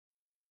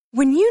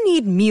When you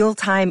need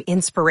mealtime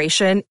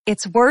inspiration,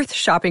 it's worth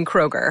shopping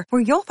Kroger,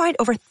 where you'll find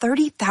over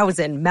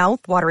 30,000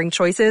 mouth-watering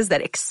choices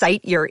that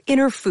excite your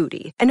inner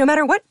foodie. And no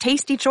matter what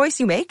tasty choice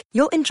you make,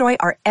 you'll enjoy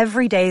our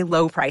everyday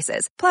low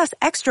prices, plus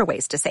extra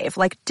ways to save,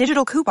 like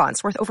digital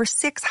coupons worth over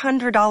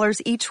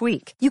 $600 each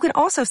week. You can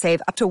also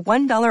save up to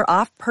 $1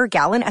 off per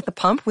gallon at the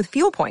pump with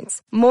fuel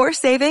points. More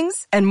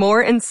savings and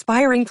more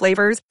inspiring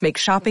flavors make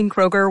shopping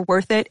Kroger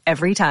worth it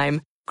every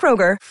time.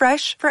 Kroger,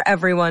 fresh for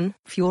everyone.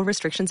 Fuel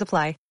restrictions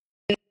apply.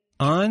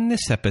 On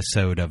this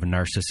episode of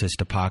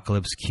Narcissist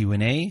Apocalypse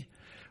Q&A,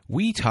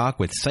 we talk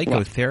with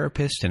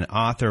psychotherapist and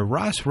author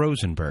Ross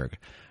Rosenberg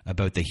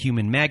about the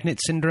human magnet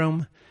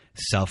syndrome,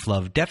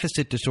 self-love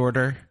deficit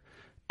disorder,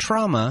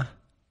 trauma,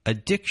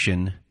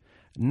 addiction,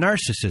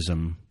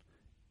 narcissism,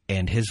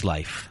 and his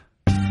life.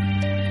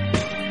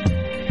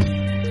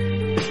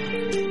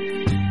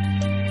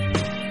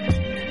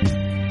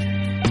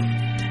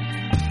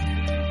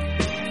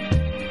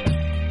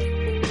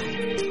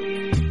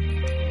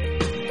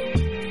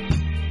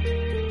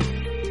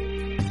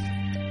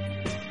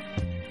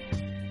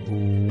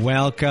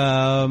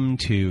 Welcome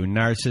to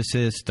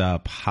Narcissist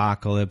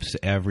Apocalypse,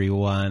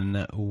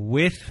 everyone.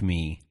 With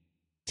me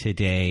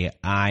today,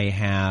 I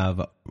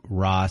have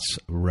Ross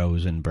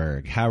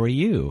Rosenberg. How are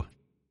you?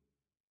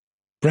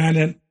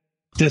 Brandon,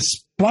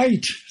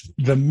 despite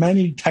the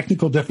many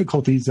technical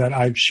difficulties that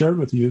I've shared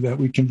with you that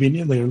we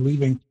conveniently are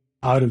leaving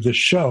out of this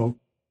show,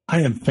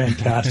 I am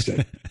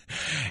fantastic.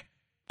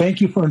 Thank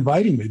you for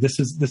inviting me.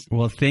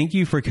 Well, thank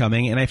you for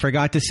coming. And I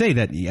forgot to say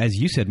that, as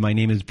you said, my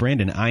name is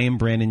Brandon. I am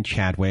Brandon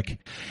Chadwick.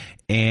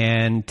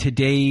 And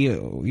today,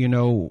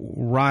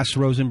 Ross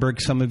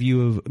Rosenberg, some of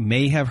you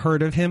may have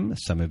heard of him.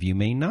 Some of you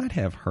may not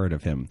have heard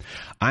of him.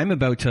 I'm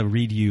about to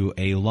read you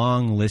a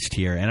long list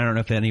here. And I don't know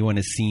if anyone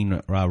has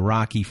seen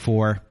Rocky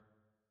IV.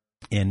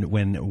 And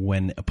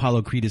when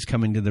Apollo Creed is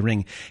coming to the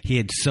ring, he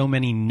had so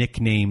many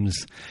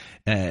nicknames.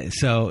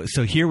 So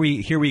here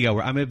we go.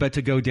 I'm about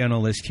to go down a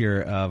list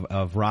here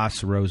of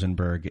Ross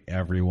Rosenberg,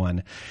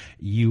 everyone.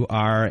 You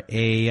are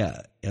a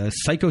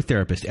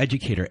psychotherapist,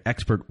 educator,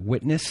 expert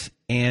witness,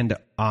 and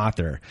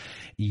author.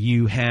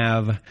 You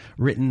have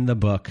written the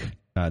book,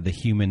 The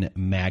Human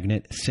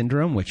Magnet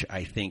Syndrome, which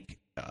I think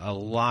a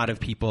lot of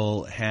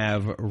people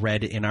have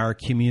read in our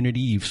community.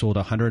 You've sold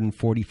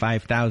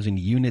 145,000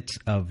 units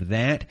of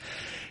that.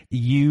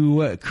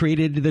 You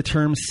created the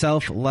term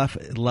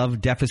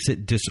self-love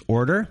deficit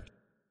disorder,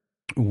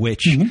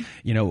 which,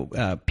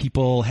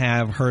 people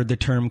have heard the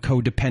term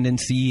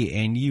codependency,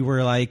 and you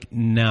were like,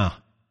 no,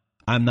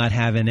 I'm not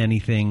having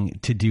anything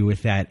to do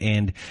with that.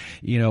 And,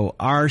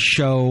 our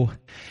show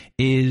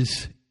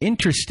is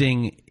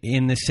interesting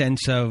in the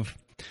sense of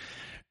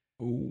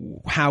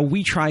how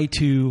we try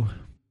to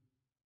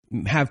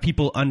have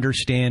people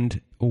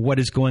understand what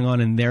is going on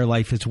in their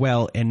life as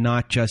well, and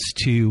not just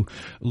to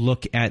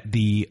look at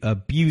the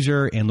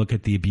abuser and look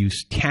at the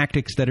abuse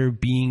tactics that are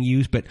being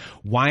used, but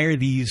why are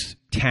these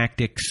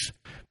tactics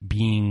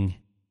being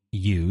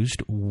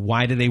used?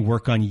 Why do they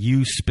work on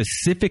you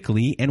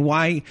specifically, and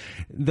why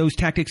those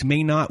tactics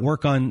may not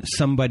work on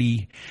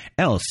somebody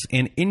else?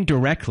 And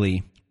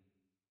indirectly,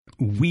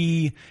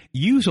 we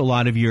use a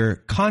lot of your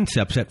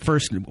concepts. At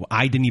first,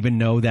 I didn't even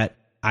know that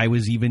I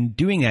was even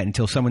doing that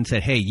until someone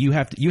said, hey, you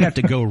have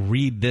to go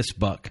read this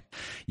book.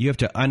 You have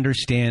to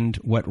understand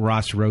what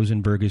Ross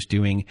Rosenberg is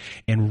doing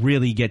and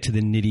really get to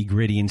the nitty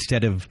gritty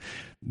instead of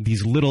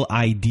these little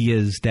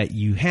ideas that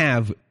you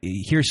have.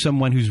 Here's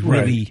someone who's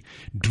really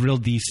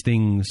drilled these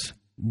things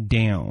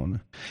down.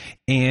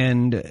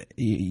 And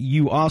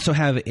you also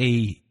have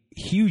a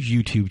huge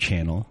YouTube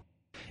channel.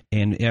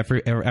 And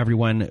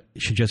everyone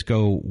should just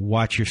go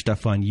watch your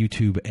stuff on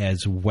YouTube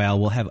as well.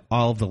 We'll have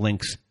all of the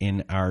links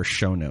in our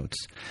show notes.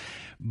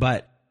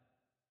 But,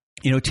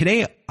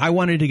 today I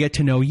wanted to get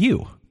to know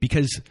you,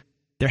 because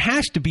there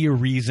has to be a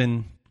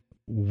reason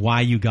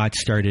why you got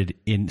started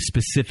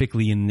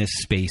specifically in this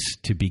space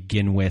to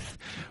begin with,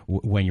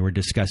 when you were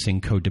discussing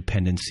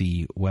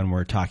codependency, when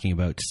we're talking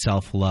about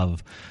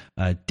self-love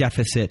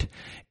deficit,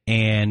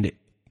 and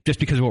just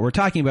because of what we're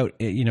talking about,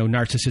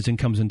 narcissism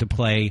comes into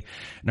play,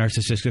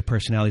 narcissistic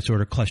personality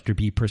disorder, cluster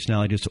B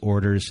personality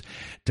disorders,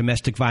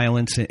 domestic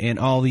violence, and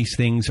all these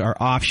things are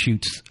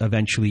offshoots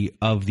eventually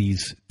of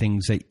these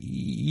things that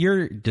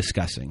you're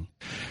discussing.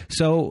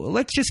 So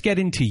let's just get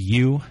into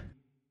you,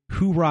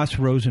 who Ross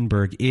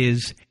Rosenberg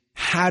is,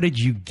 how did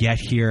you get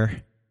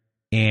here,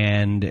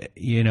 and,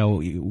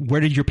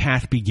 where did your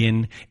path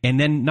begin? And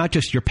then not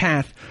just your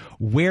path,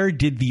 where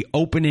did the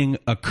opening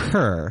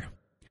occur?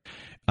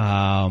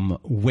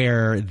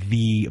 Where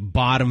the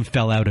bottom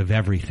fell out of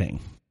everything?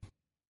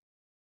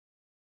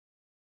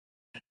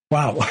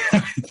 Wow.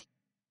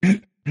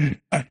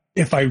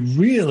 If I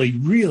really,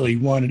 really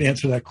wanted to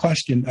answer that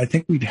question, I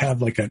think we'd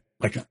have like a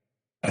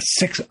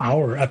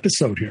 6-hour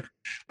episode here.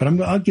 But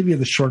I'll give you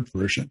the short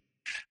version.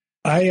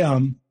 I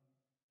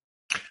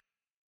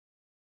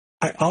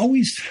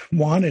always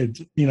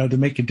wanted, to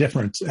make a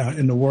difference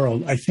in the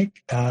world. I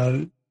think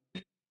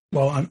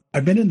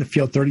I've been in the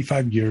field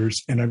 35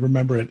 years, and I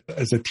remember it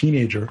as a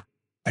teenager.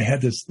 I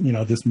had this,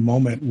 this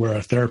moment where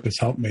a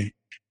therapist helped me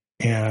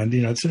and,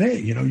 it said, hey,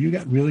 you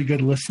got really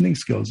good listening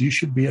skills. You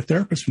should be a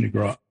therapist when you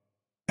grow up.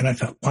 And I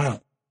thought,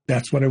 wow,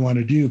 that's what I want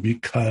to do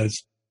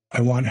because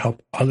I want to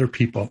help other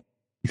people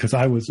because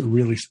I was a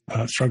really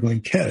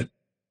struggling kid.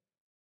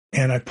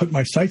 And I put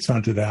my sights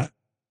onto that.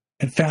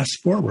 And fast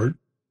forward,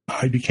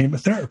 I became a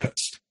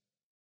therapist.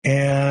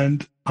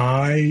 And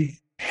I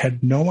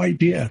had no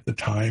idea at the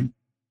time,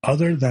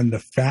 other than the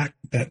fact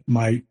that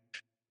my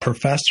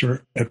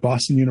professor at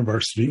Boston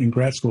University in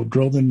grad school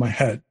drilled in my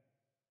head,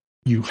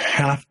 you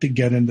have to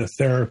get into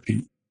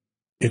therapy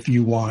if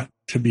you want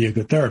to be a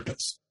good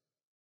therapist.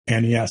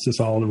 And he asked us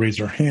all to raise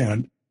our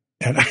hand.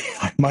 And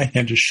my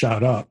hand just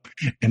shot up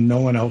and no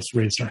one else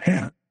raised their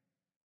hand.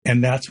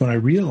 And that's when I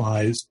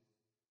realized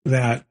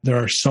that there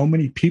are so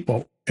many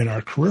people in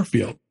our career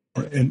field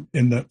or in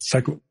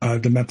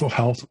the mental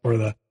health or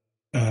the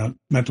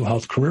mental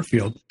health career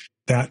field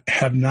that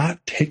have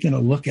not taken a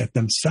look at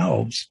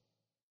themselves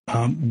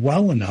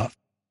well enough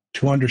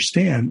to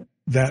understand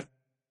that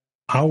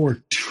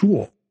our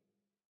tool,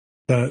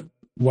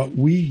 what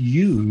we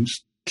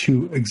use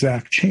to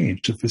exact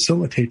change, to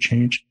facilitate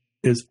change,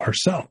 is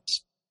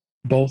ourselves,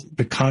 both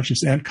the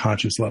conscious and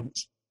conscious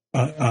levels,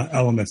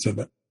 elements of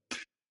it.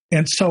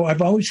 And so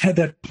I've always had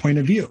that point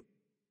of view.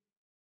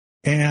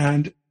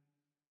 And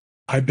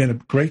I've been a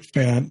great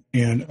fan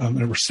and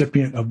a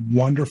recipient of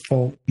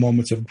wonderful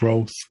moments of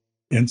growth,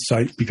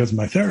 insight because of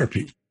my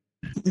therapy.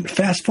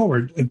 Fast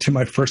forward to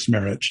my first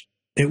marriage.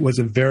 It was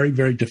a very,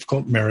 very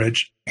difficult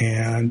marriage,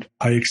 and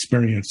I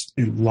experienced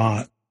a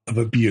lot of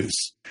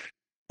abuse.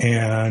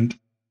 And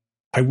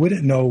I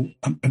wouldn't know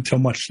until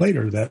much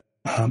later that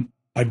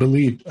I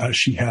believed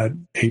she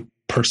had a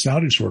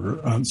personality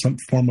disorder, some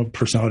form of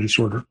personality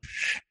disorder.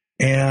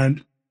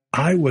 And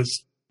I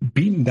was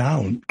beaten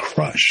down,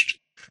 crushed.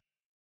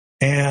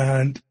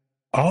 And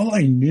all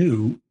I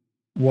knew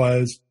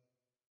was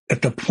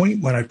at the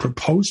point when I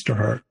proposed to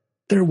her,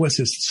 there was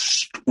this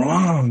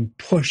strong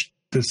push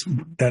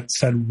that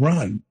said,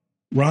 run,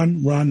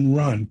 run, run,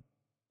 run.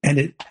 And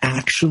it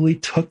actually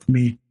took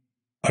me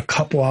a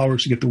couple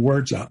hours to get the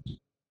words out.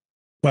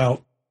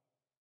 Well,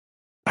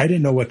 I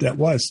didn't know what that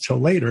was till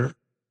later.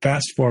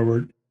 Fast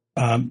forward,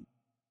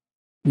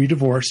 we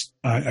divorced.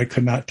 I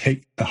could not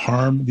take the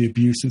harm, the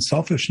abuse, and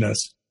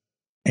selfishness.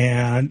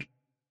 And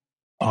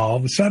all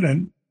of a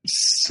sudden,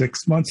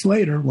 6 months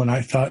later, when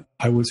I thought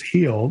I was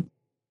healed,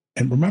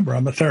 and remember,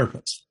 I'm a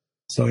therapist.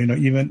 So,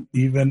 even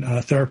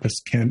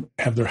therapists can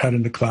have their head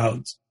in the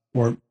clouds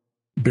or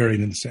buried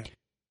in the sand.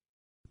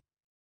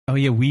 Oh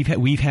yeah, we've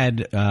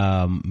had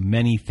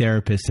many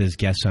therapists as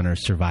guests on our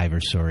Survivor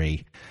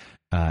Story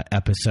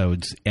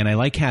episodes, and I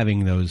like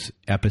having those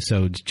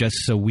episodes just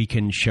so we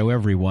can show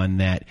everyone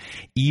that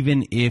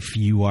even if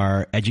you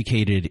are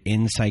educated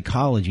in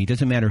psychology, it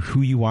doesn't matter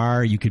who you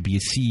are. You could be a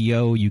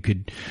CEO, you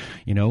could,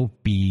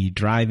 be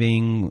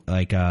driving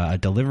like a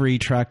delivery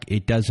truck.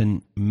 It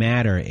doesn't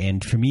matter.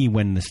 And for me,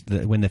 when the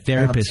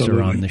therapists Absolutely.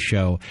 Are on the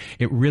show,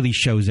 it really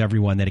shows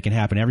everyone that it can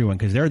happen to everyone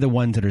because they're the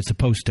ones that are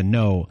supposed to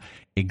know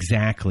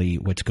exactly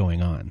what's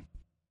going on.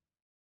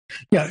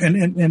 Yeah,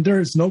 and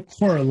there is no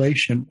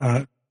correlation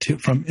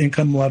from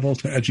income level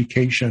to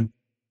education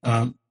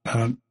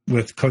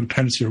with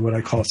codependency, or what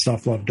I call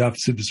self-love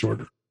deficit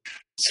disorder.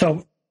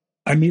 So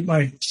I meet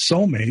my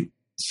soulmate.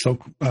 So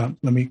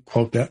let me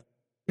quote that,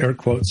 air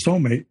quote,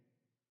 soulmate,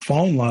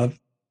 fall in love.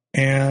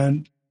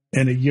 And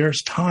in a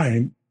year's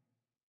time,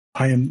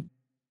 I am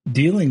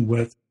dealing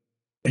with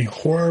a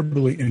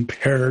horribly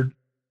impaired,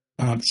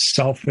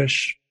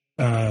 selfish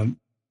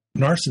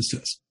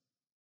narcissist.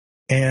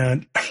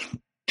 And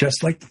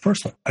just like the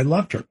first one, I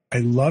loved her. I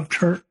loved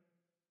her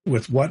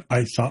with what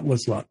I thought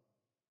was love.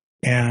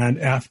 And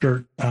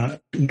after a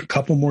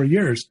couple more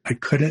years, I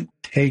couldn't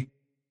take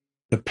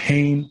the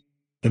pain,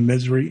 the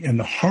misery, and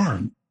the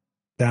harm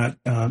that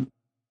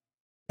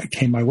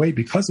came my way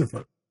because of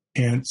her.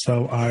 And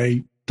so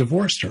I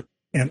divorced her.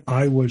 And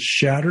I was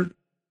shattered.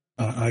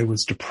 I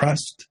was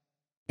depressed.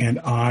 And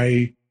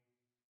I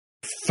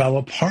fell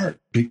apart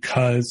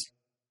because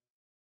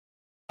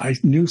I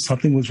knew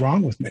something was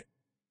wrong with me.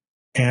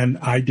 And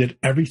I did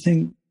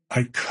everything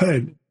I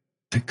could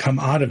to come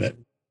out of it.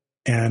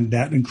 And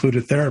that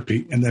included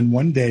therapy. And then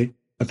one day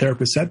a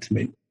therapist said to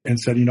me and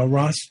said,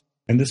 Ross,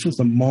 and this was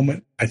the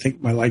moment I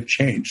think my life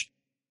changed.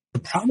 The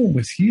problem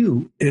with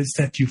you is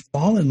that you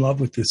fall in love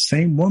with the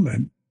same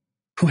woman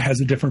who has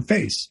a different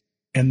face.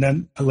 And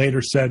then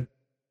later said,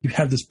 you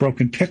have this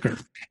broken picker.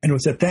 And it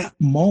was at that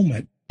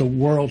moment the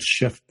world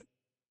shifted.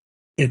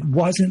 It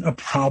wasn't a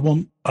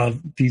problem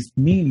of these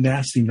mean,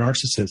 nasty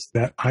narcissists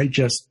that I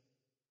just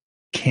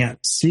can't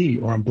see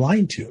or I'm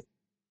blind to.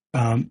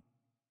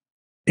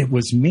 It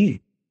was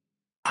me.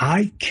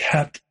 I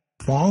kept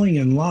falling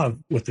in love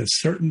with a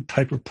certain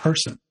type of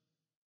person.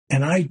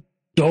 And I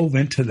dove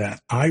into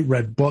that. I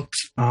read books.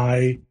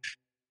 I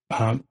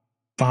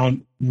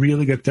found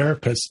really good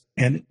therapists.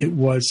 And it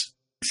was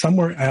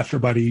somewhere after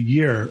about a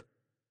year,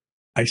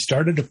 I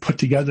started to put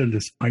together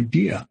this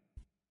idea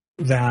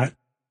that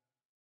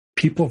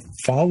people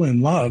fall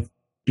in love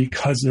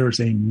because there's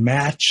a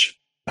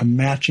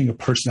matching of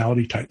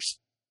personality types.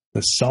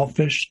 The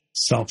selfish,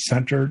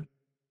 self-centered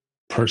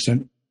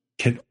person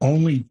can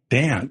only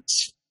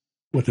dance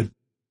with a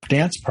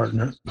dance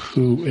partner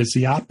who is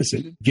the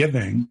opposite,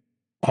 giving,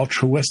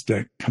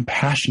 altruistic,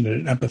 compassionate,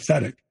 and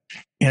empathetic.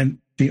 And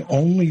the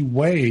only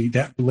way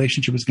that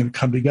relationship is going to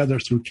come together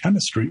through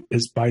chemistry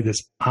is by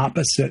this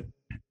opposite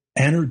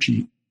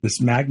energy, this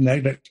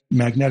magnetic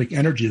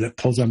energy that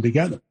pulls them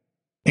together.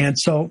 And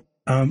so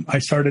I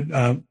started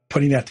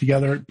putting that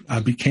together. I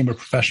became a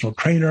professional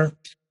trainer,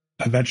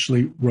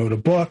 eventually wrote a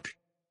book,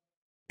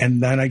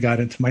 and then I got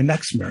into my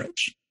next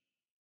marriage.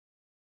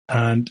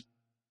 And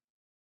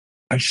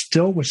I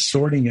still was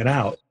sorting it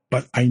out,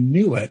 but I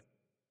knew it,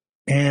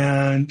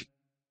 and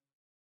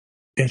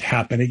it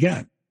happened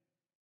again.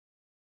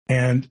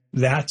 And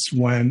that's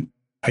when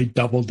I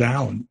doubled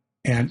down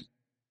and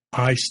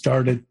I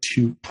started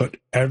to put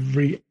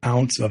every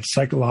ounce of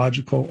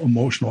psychological,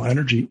 emotional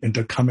energy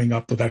into coming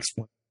up with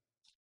explanations.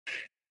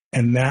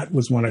 And that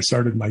was when I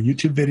started my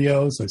YouTube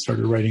videos. I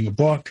started writing a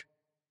book.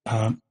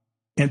 And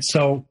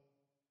so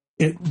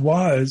it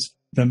was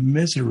the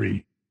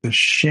misery, the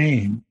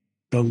shame,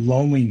 the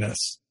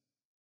loneliness,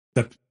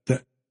 the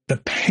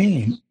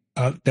pain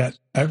that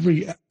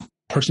every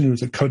person who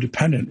is a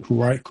codependent,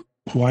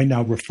 who I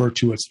now refer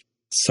to as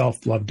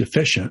self-love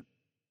deficient,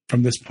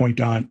 from this point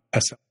on,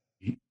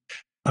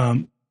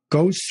 SLD,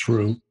 goes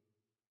through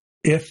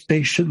if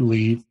they should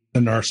leave the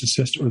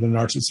narcissist or the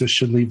narcissist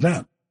should leave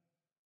them.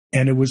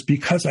 And it was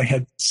because I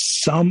had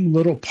some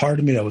little part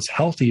of me that was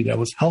healthy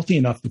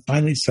enough to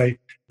finally say,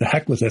 the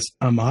heck with this,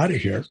 I'm out of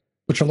here,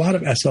 which a lot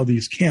of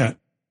SLDs can't.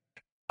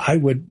 I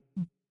would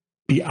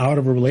be out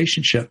of a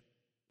relationship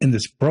in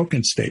this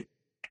broken state.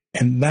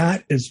 And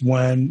that is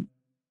when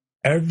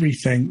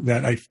everything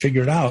that I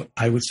figured out,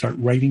 I would start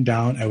writing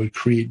down, I would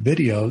create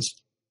videos,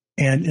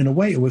 and in a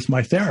way, it was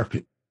my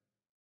therapy.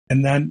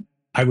 And then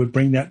I would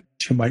bring that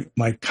to my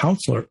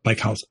counselor,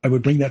 I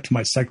would bring that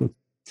to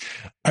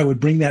I would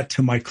bring that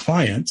to my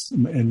clients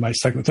in my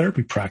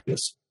psychotherapy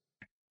practice.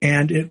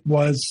 And it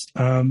was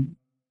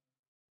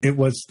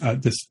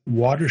this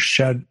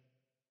watershed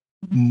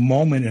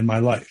moment in my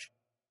life.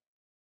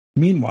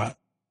 Meanwhile,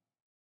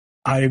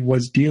 I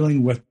was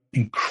dealing with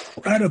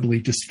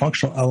incredibly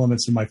dysfunctional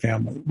elements in my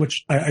family,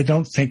 which I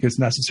don't think is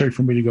necessary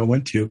for me to go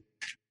into.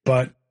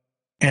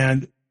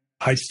 And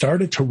I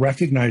started to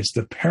recognize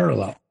the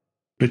parallel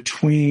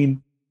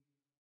between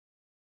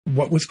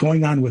what was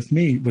going on with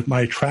me, with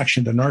my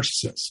attraction to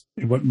narcissists,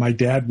 and what my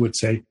dad would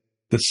say,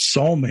 the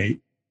soulmate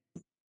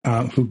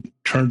who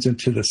turns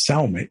into the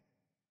cellmate.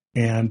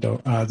 And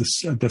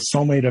the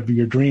soulmate of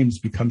your dreams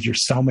becomes your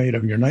cellmate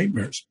of your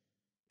nightmares.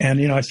 And,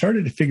 I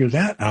started to figure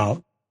that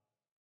out.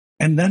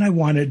 And then I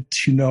wanted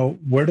to know,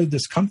 where did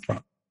this come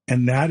from?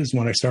 And that is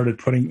when I started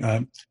putting,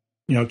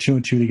 two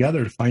and two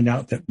together to find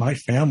out that my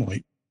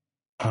family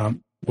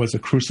was a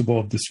crucible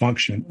of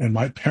dysfunction. And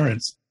my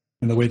parents,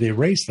 and the way they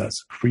raised us,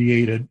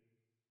 created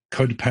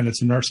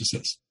codependents and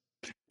narcissists.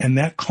 And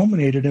that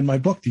culminated in my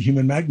book, The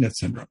Human Magnet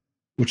Syndrome,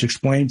 which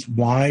explains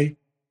why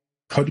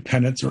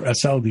codependents or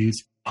SLDs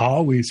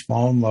always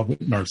fall in love with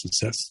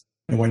narcissists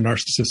and why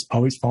narcissists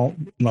always fall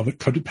in love with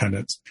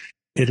codependents.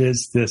 It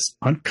is this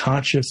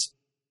unconscious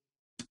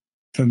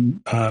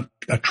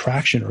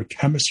attraction or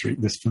chemistry,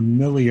 this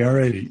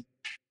familiarity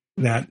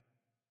that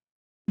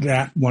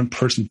one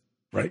person,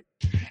 right?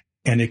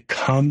 And it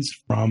comes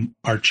from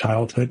our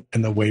childhood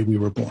and the way we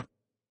were born.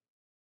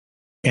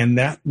 And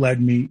that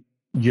led me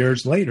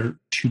years later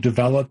to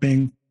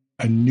developing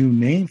a new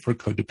name for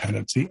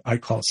codependency I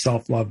call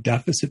self-love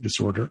deficit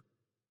disorder,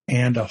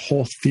 and a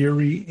whole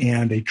theory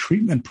and a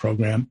treatment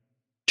program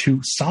to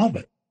solve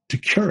it, to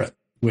cure it,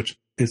 which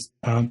is,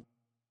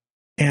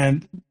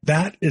 and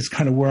that is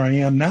kind of where I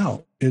am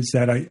now, is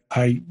that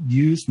I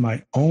use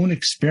my own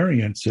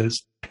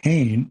experiences,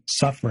 pain,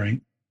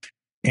 suffering,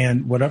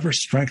 and whatever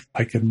strength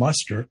I could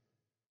muster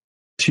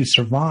to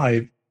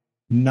survive,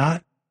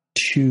 not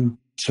to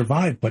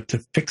survive, but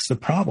to fix the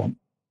problem.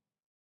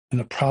 And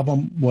the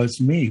problem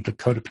was me, the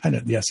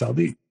codependent, the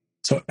SLD.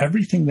 So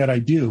everything that I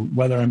do,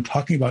 whether I'm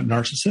talking about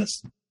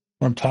narcissists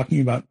or I'm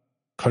talking about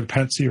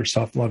codependency or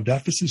self-love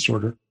deficit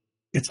disorder,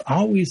 it's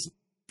always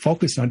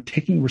focused on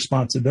taking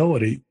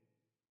responsibility,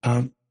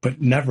 but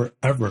never,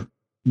 ever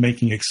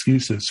making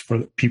excuses for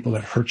the people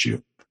that hurt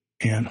you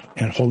and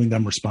holding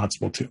them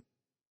responsible too.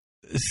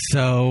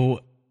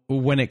 So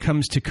when it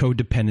comes to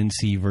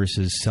codependency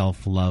versus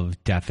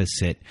self-love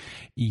deficit,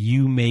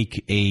 you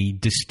make a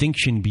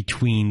distinction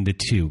between the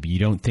two. You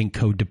don't think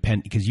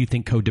because you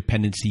think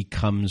codependency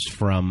comes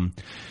from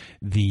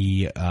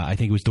the, I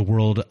think it was the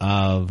world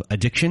of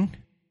addiction.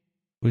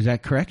 Was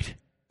that correct?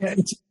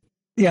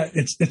 Yeah,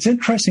 it's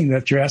interesting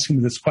that you're asking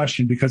me this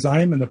question, because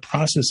I am in the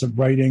process of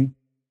writing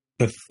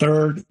the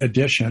third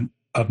edition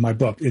of my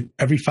book.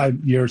 Every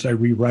 5 years I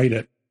rewrite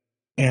it.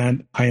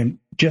 And I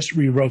just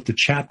rewrote the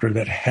chapter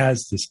that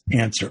has this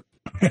answer.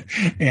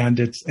 and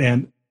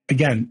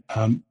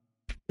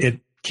it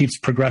keeps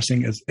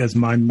progressing as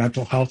my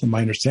mental health and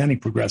my understanding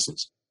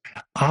progresses.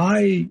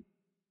 I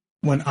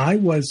when I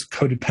was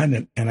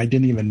codependent and I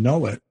didn't even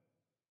know it,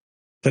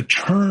 the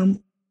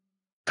term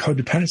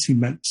codependency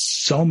meant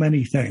so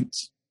many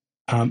things.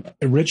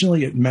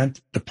 Originally, it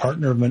meant the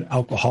partner of an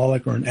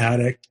alcoholic or an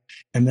addict.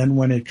 And then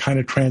when it kind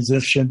of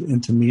transitioned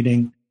into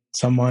meeting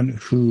someone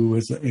who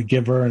is a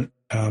giver,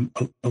 a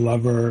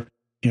lover,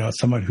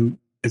 someone who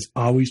is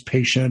always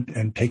patient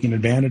and taken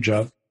advantage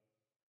of,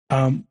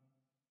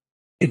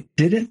 it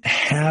didn't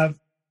have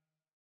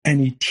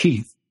any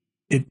teeth.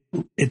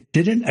 It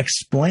didn't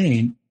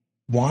explain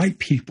why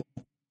people,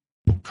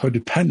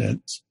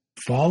 codependents,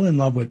 fall in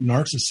love with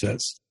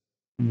narcissists.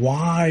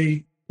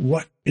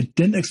 It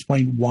didn't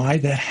explain why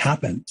that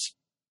happens.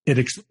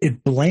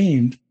 It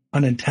blamed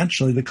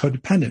unintentionally the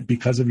codependent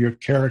because of your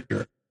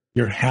character,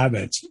 your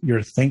habits,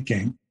 your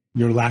thinking,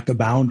 your lack of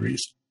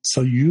boundaries.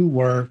 So you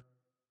were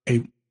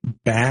a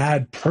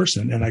bad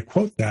person, and I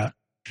quote that.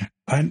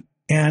 And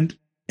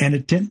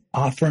it didn't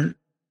offer,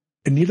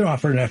 it neither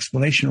offered an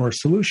explanation or a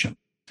solution.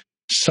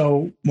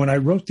 So when I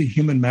wrote the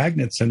Human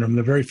Magnet Syndrome,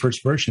 the very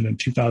first version in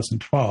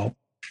 2012,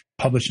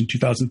 published in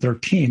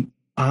 2013,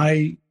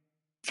 I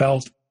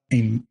felt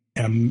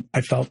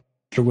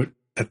that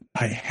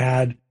I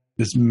had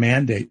this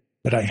mandate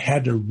that I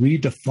had to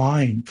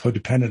redefine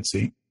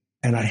codependency,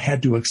 and I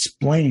had to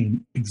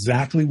explain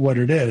exactly what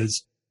it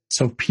is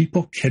so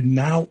people can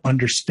now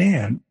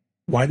understand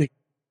why they.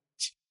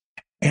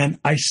 And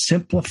I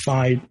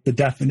simplified the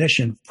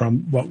definition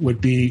from what would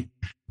be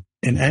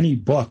in any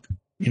book,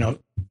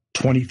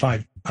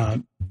 25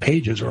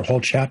 pages or a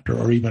whole chapter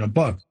or even a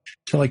book,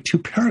 to like 2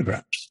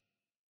 paragraphs.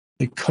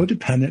 A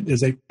codependent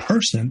is a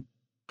person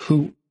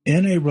who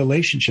in a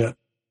relationship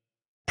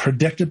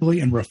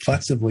predictably and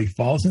reflexively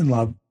falls in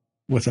love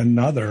with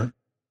another,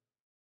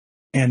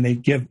 and they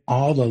give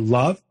all the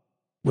love,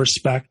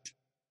 respect,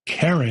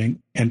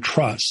 caring, and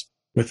trust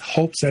with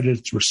hopes that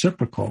it's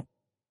reciprocal.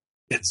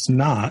 It's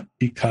not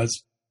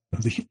because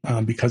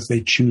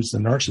they choose the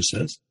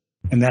narcissist,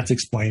 and that's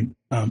explained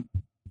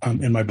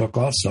in my book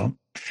also.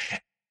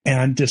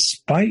 And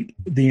despite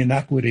the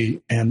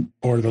inequity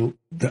or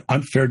the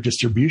unfair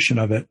distribution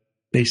of it,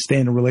 they stay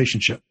in a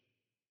relationship.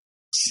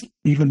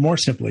 Even more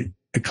simply,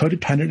 a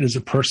codependent is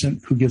a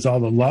person who gives all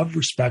the love,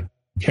 respect,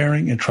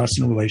 caring, and trust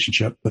in a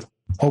relationship with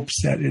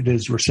hopes that it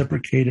is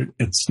reciprocated.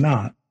 It's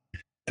not,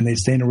 and they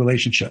stay in a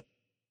relationship.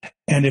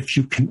 And if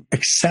you can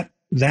accept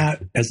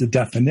that as a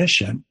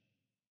definition,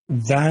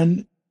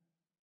 then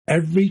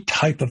every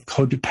type of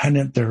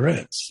codependent there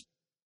is.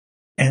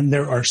 And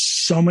there are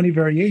so many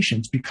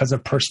variations because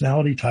of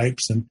personality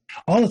types and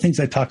all the things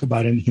I talk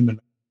about in human.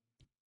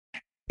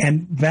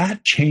 And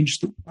that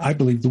changed, I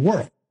believe, the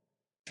world.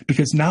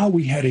 Because now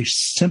we had a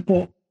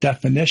simple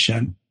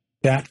definition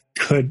that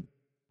could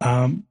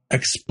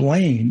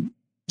explain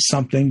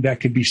something that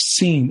could be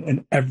seen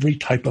in every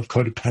type of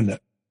codependent.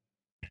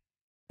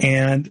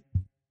 And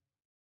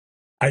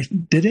I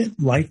didn't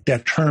like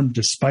that term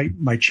despite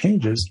my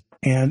changes.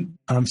 And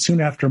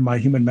soon after my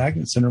Human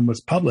Magnet Syndrome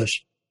was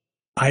published,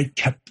 I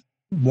kept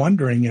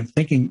wondering and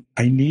thinking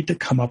I need to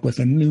come up with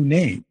a new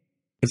name,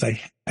 because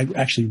I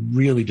actually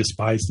really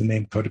despised the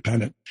name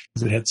codependent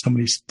because it had so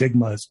many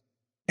stigmas.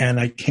 And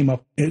I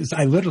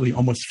literally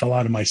almost fell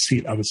out of my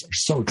seat. I was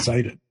so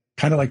excited,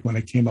 kind of like when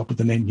I came up with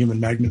the name Human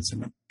Magnet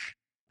Syndrome,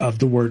 of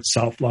the word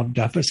self-love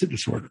deficit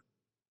disorder.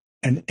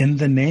 And in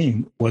the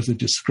name was a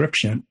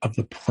description of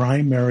the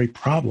primary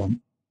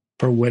problem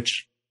for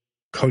which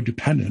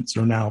codependents,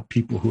 or now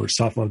people who are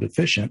self-love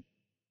deficient,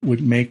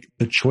 would make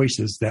the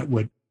choices that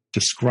would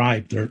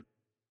describe their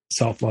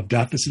self-love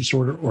deficit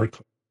disorder or.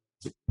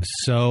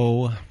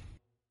 So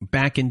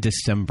back in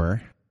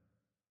December,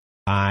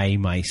 I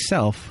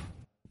myself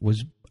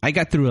I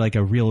got through like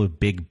a real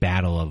big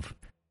battle of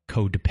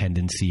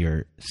codependency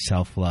or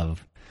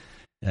self-love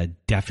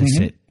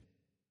deficit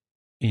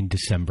in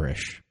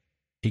December-ish.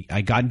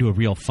 I got into a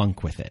real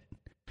funk with it.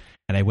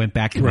 And I went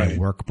back to my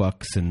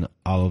workbooks and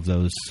all of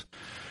those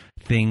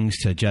things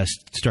to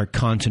just start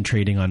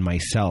concentrating on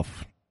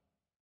myself.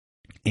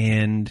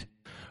 And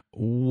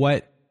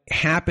what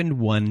happened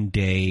one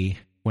day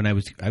when I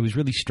was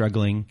really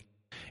struggling,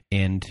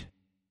 and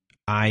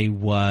I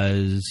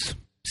was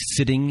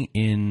sitting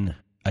in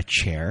a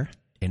chair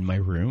in my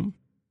room,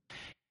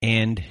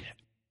 and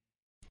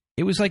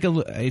it was like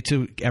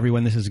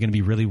everyone, this is going to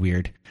be really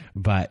weird,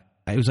 but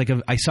it was like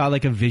I saw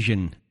like a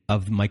vision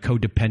of my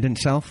codependent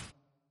self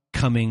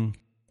coming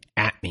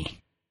at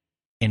me,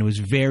 and it was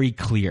very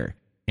clear,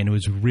 and it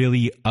was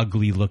really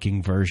ugly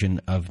looking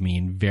version of me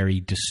and very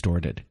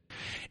distorted.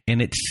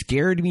 And it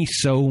scared me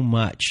so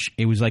much.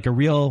 It was like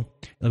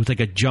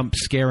a jump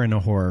scare in a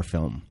horror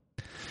film.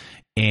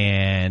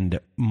 And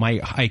my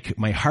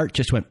heart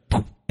just went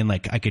poof, and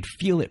like I could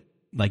feel it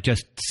like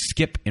just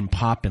skip and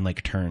pop and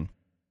like turn.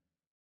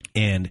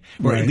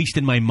 Or at least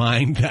in my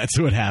mind, that's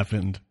what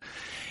happened.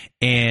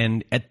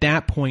 And at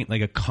that point,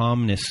 like a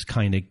calmness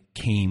kind of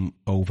came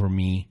over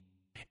me,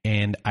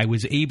 and I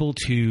was able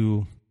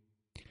to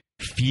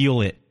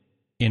feel it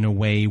in a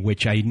way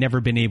which I'd never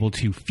been able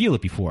to feel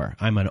it before.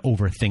 I'm an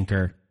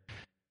overthinker.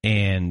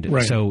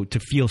 And so to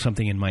feel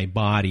something in my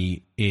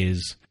body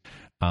is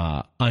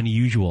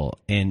unusual.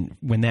 And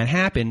when that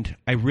happened,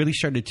 I really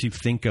started to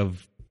think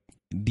of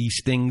these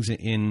things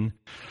in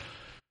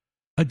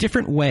a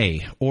different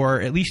way,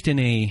 or at least in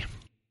a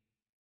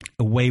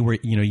way where,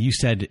 you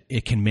said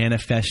it can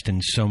manifest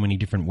in so many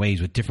different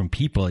ways with different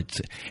people.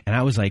 And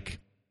I was like,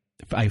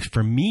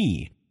 for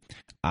me,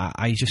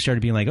 I just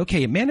started being like,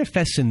 okay, it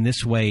manifests in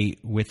this way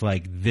with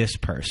like this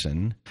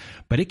person,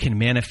 but it can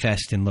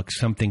manifest and look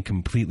something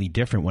completely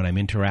different when I'm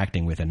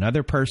interacting with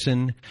another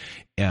person.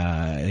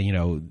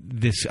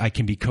 I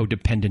can be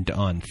codependent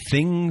on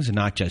things,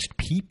 not just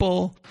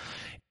people.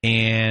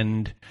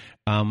 And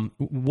and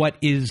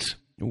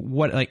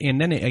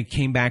then it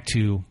came back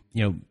to,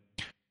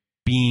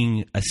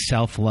 being a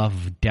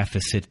self-love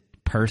deficit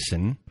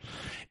person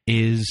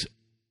is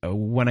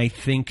when I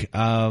think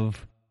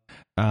of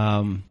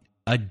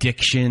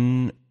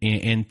addiction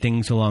and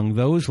things along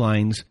those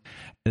lines.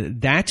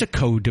 That's a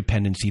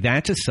codependency.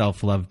 That's a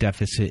self-love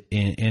deficit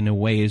in a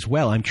way as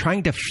well. I'm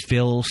trying to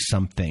fill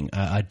something,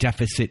 a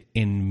deficit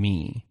in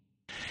me.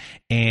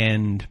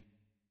 And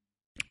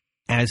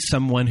as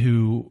someone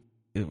who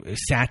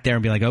sat there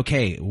and be like,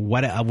 okay,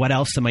 what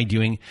else am I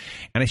doing?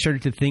 And I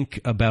started to think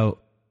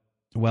about,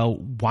 well,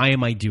 why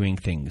am I doing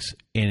things?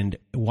 And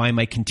why am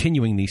I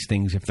continuing these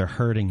things if they're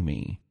hurting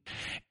me?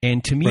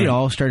 And to me, It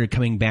all started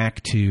coming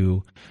back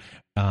to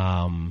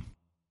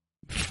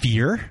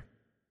fear,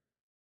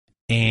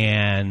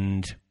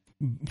 and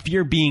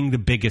fear being the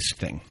biggest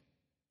thing.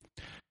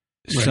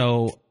 Right.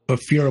 So, but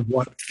fear of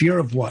what? Fear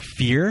of what?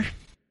 Fear?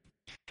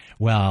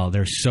 Well,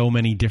 there's so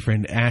many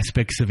different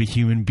aspects of a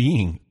human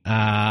being.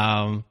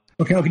 Okay, no.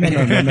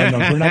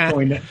 We're not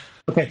going to.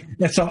 Okay,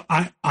 so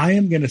I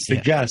am going to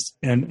suggest,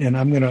 and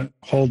I'm going to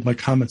hold my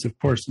comments, of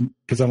course,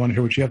 because I want to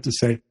hear what you have to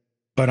say.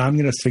 But I'm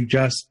going to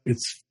suggest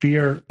it's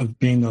fear of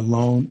being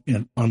alone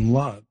and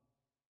unloved.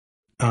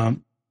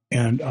 And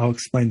I'll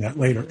explain that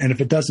later. And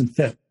if it doesn't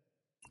fit,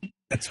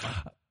 that's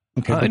fine.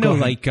 Okay, I know,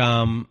 like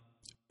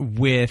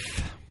with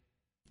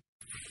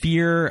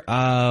fear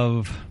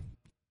of,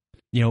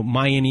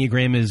 my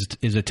Enneagram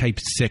is a type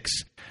 6.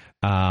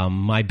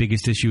 My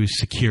biggest issue is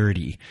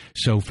security.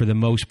 So for the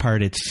most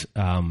part, it's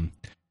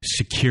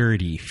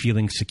security,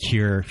 feeling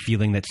secure,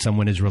 feeling that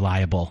someone is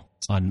reliable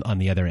on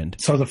the other end.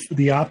 So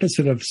the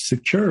opposite of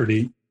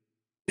security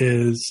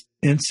is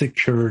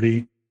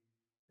insecurity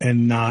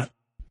and not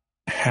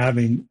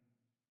having.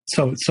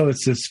 So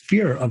it's this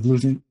fear of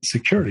losing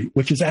security,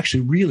 which is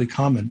actually really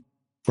common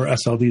for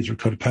SLDs or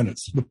codependents.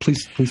 But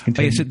please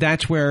continue. Okay, so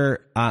that's where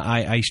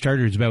I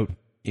started. It's about,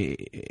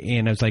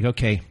 and I was like,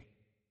 okay,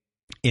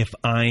 if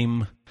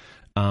I'm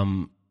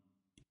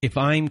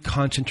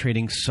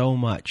concentrating so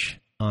much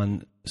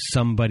on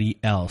somebody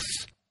else,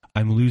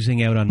 I'm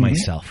losing out on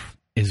myself.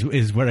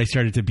 Is what I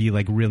started to be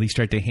like, really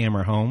start to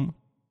hammer home.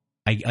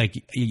 I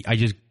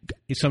just,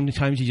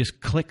 sometimes you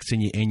just clicks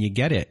and you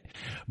get it.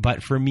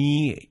 But for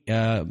me,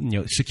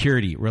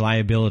 security,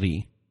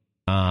 reliability,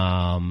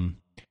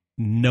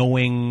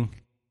 knowing,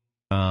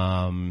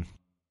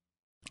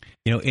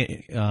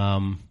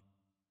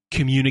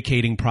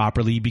 communicating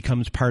properly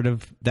becomes part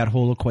of that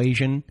whole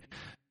equation.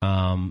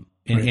 And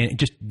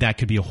just that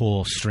could be a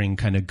whole string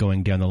kind of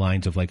going down the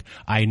lines of like,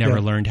 I never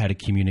learned how to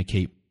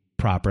communicate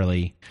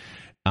properly.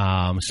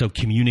 So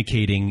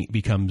communicating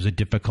becomes a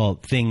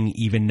difficult thing,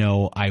 even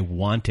though I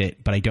want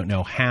it, but I don't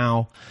know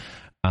how.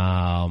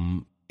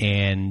 But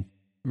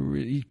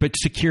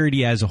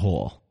security as a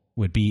whole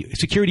would be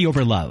security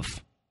over love.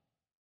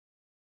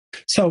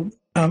 So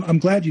I'm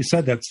glad you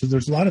said that. So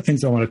there's a lot of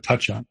things I want to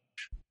touch on.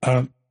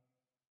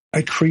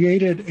 I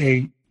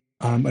created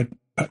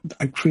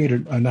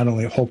not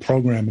only a whole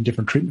program and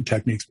different treatment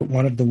techniques, but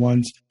one of the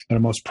ones that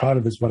I'm most proud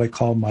of is what I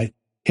call my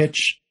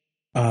HITCH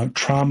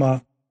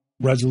trauma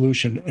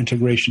resolution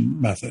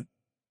integration method.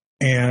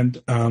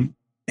 And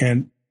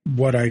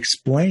what I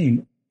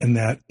explain in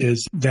that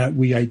is that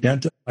we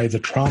identify the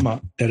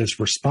trauma that is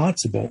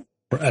responsible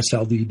for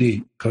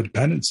SLDD,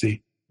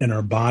 codependency, in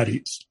our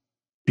bodies,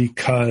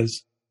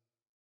 because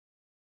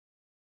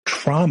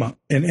trauma,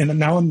 and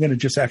now I'm going to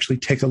just actually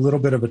take a little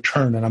bit of a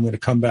turn and I'm going to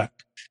come back.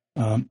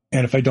 And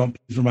if I don't,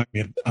 please remind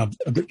me of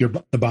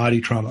the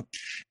body trauma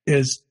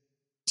is.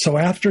 So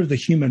after the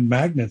human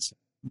magnets,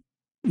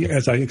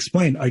 as I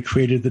explained, I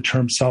created the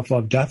term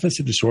self-love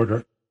deficit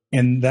disorder.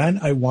 And then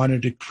I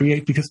wanted to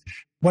create, because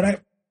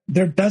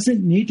there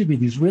doesn't need to be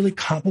these really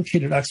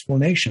complicated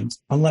explanations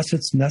unless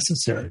it's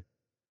necessary.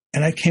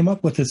 And I came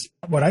up with this,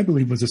 what I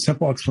believe was a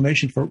simple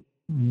explanation for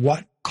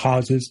what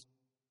causes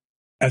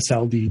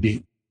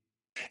SLDD.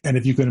 And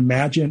if you can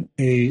imagine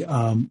a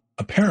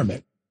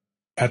pyramid,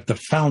 at the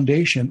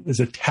foundation is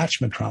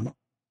attachment trauma.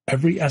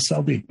 Every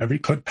SLD, every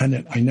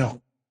codependent I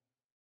know,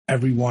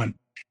 everyone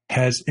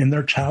has in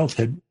their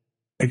childhood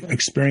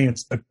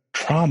experienced a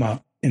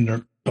trauma in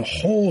the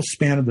whole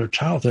span of their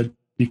childhood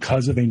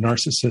because of a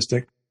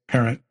narcissistic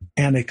parent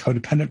and a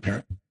codependent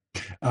parent,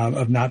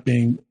 of not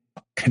being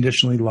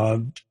conditionally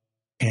loved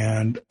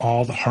and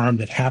all the harm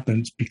that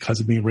happens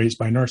because of being raised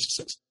by a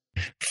narcissist.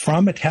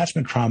 From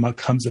attachment trauma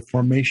comes a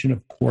formation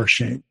of core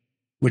shame,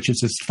 which is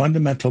this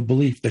fundamental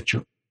belief that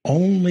you're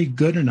only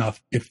good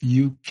enough if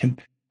you can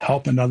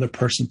help another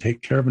person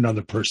take care of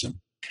another person.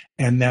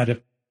 And that if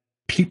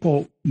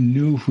people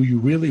knew who you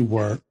really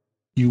were,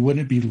 you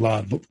wouldn't be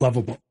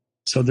lovable.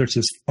 So there's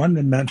this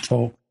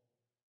fundamental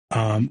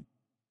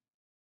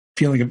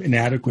feeling of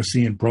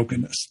inadequacy and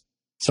brokenness.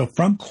 So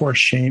from core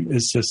shame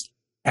is this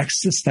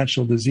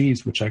existential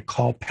disease, which I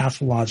call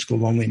pathological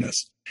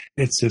loneliness.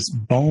 It's this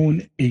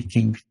bone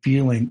aching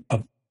feeling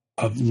of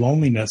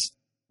loneliness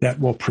that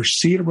will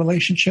precede a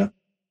relationship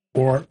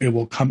or it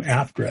will come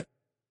after it.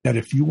 That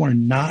if you are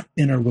not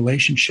in a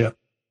relationship,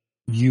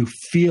 you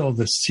feel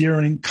the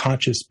searing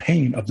conscious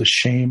pain of the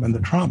shame and the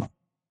trauma.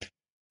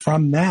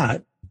 From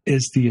that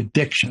is the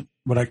addiction,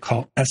 what I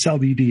call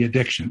SLDD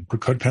addiction or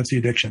codependency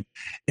addiction.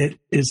 It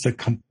is the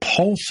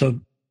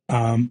compulsive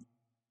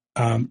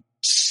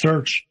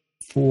search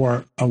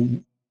for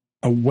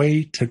a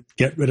way to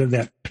get rid of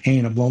that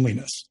pain of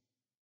loneliness.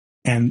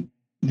 And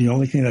the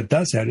only thing that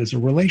does that is a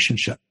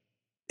relationship.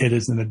 It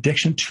is an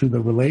addiction to the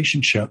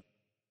relationship.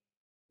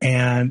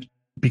 And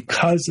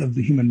because of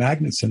the human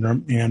magnet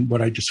syndrome and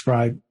what I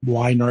described,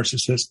 why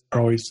narcissists are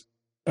always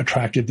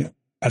attracted to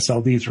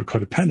SLDs or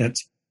codependents,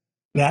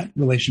 that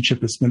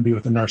relationship is going to be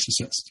with a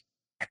narcissist.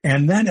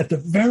 And then at the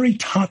very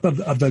top of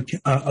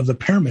the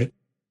pyramid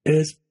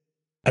is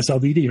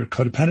SLDD or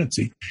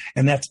codependency.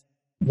 And that's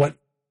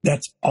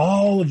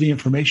all of the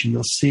information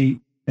you'll see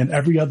in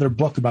every other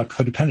book about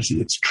codependency.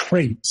 It's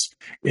traits,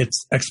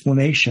 it's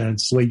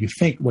explanations, the way you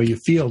think, the way you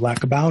feel,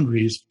 lack of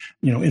boundaries,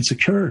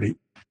 insecurity.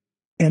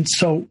 And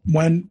so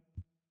when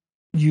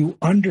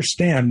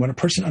a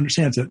person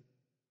understands that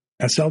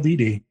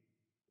SLDD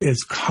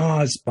is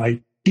caused by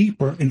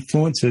deeper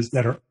influences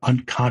that are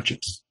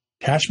unconscious,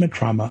 attachment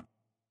trauma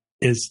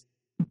is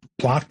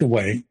blocked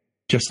away,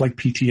 just like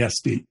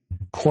PTSD.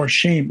 Core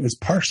shame is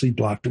partially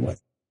blocked away.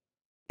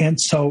 And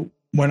so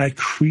when I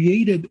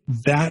created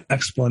that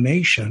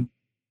explanation,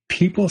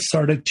 people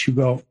started to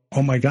go,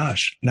 oh my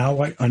gosh,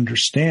 now I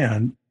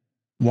understand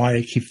why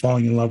I keep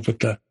falling in love with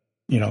the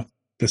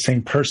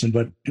same person,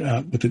 but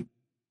with a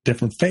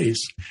different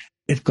face.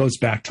 It goes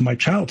back to my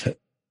childhood.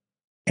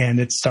 And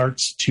it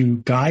starts to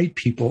guide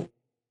people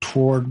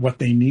toward what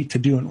they need to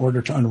do in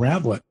order to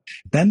unravel it.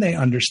 Then they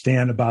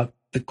understand about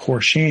the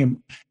core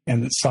shame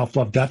and the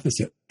self-love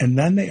deficit. And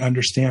then they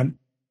understand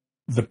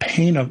the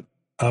pain of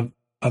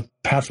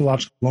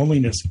pathological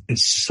loneliness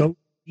is so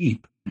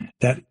deep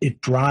that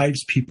it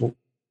drives people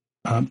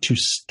to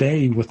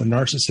stay with a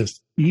narcissist,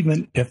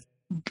 even if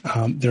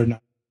they're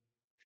not.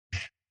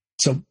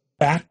 So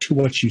back to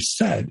what you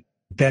said,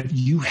 that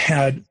you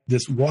had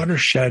this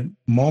watershed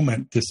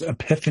moment, this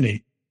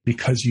epiphany,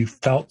 because you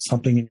felt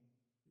something.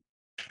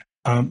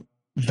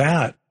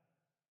 That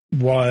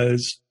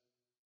was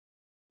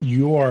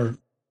your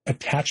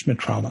attachment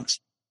traumas.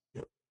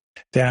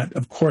 That,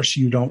 of course,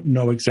 you don't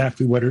know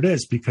exactly what it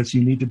is because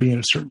you need to be in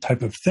a certain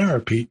type of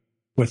therapy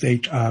with a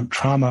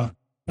trauma.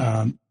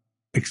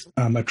 There's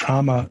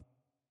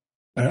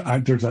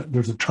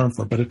a term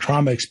for it, but a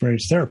trauma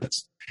experienced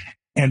therapist.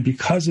 And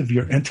because of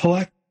your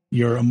intellect,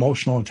 your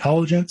emotional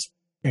intelligence,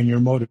 and your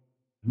motive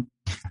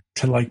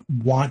to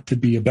want to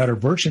be a better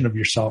version of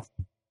yourself,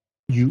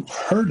 you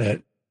heard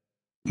it,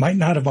 might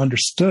not have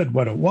understood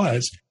what it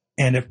was,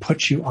 and it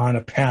puts you on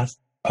a path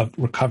of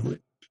recovery.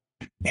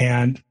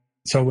 And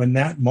so in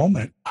that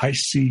moment, I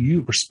see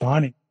you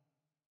responding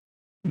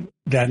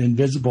that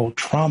invisible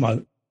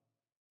trauma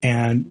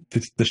and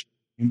the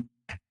shame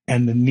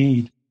and the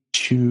need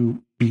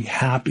to be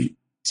happy.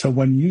 So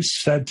when you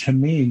said to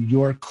me,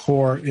 your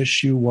core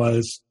issue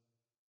was,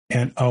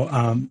 I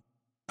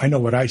know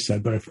what I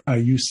said, but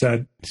you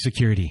said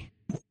security.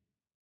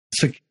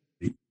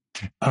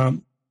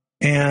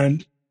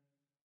 And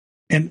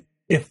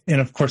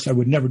of course I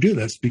would never do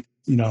this because,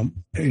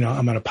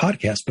 I'm on a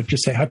podcast, but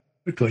just say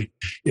hypothetically,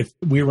 if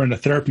we were in a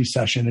therapy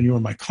session and you were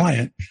my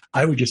client,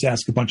 I would just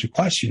ask a bunch of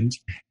questions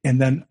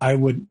and then I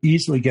would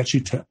easily get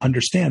you to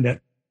understand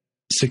that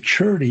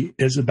security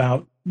is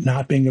about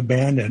not being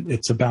abandoned.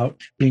 It's about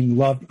being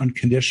loved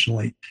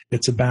unconditionally.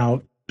 It's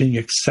about being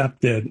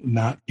accepted,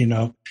 not,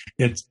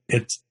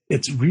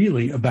 it's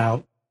really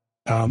about,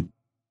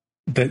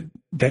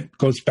 that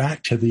goes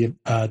back to the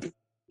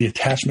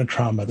attachment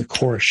trauma, the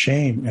core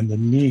shame, and the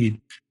need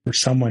for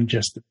someone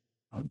just to.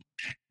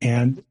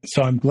 And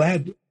so I'm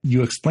glad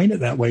you explained it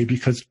that way,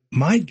 because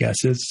my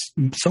guess is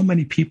so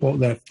many people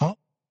that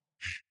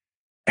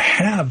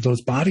have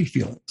those body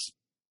feelings,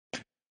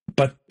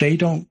 but they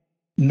don't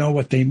know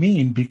what they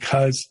mean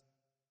because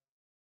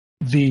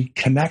the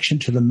connection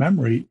to the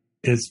memory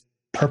is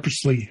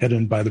purposely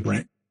hidden by the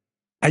brain.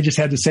 I just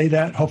had to say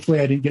that. Hopefully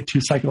I didn't get too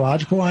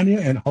psychological on you,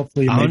 and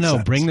hopefully it made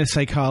sense. Bring the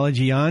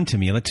psychology on to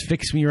me. Let's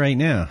fix me right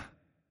now.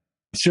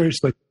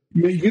 Seriously,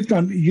 you've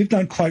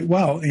done quite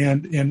well,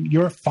 and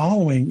your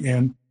following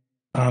and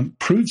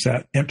proves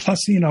that. And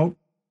plus,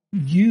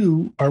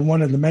 you are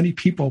one of the many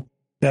people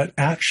that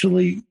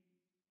actually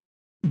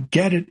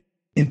get it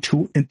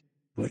intuitively.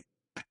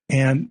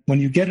 And when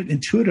you get it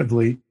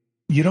intuitively,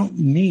 you don't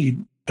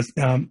need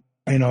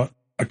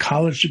a a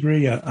college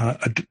degree,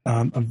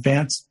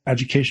 advanced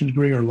education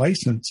degree or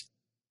license,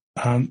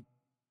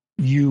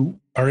 you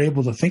are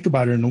able to think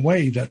about it in a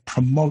way that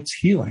promotes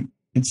healing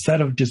instead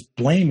of just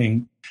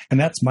blaming. And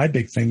that's my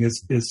big thing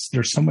is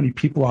there's so many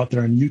people out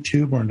there on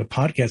YouTube or in the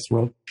podcast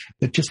world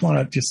that just want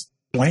to just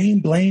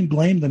blame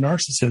the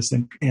narcissist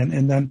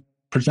and then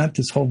present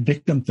this whole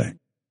victim thing.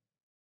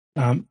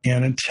 And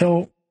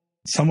until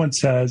someone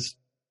says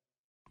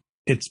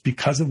it's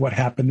because of what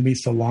happened to me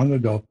so long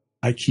ago,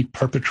 I keep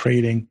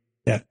perpetrating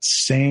that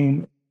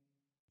same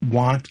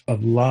want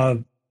of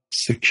love,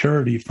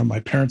 security from my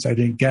parents I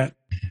didn't get,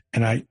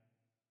 and I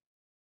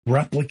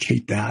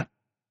replicate that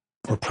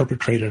or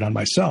perpetrate it on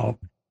myself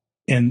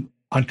and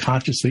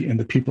unconsciously in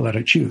the people that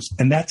I choose.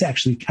 And that's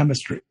actually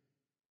chemistry.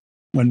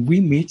 When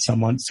we meet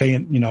someone, say,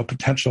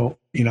 potential,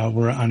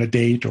 we're on a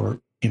date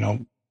or,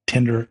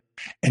 Tinder,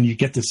 and you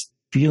get this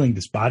feeling,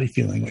 this body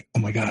feeling like, oh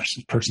my gosh,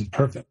 this person's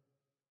perfect.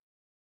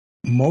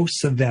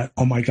 Most of that,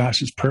 oh my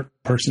gosh, this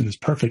person is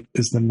perfect,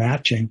 is the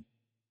matching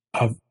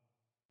of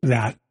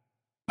that,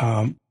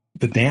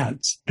 the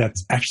dance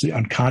that's actually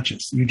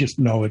unconscious. You just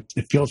know it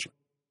feels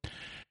right.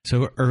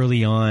 So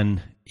early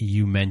on,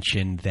 you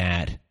mentioned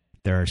that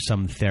there are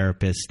some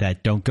therapists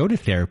that don't go to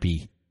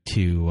therapy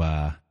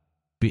to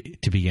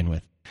begin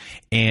with.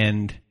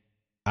 And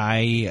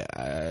a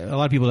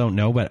lot of people don't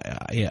know, but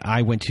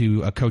I went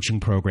to a coaching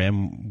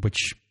program,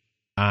 which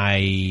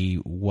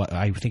I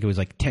think it was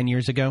like 10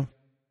 years ago.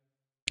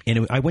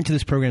 And I went to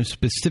this program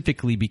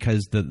specifically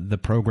because the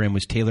program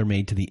was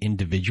tailor-made to the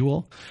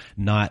individual,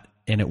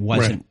 and it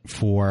wasn't right.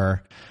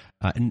 for,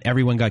 and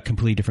everyone got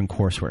completely different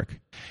coursework.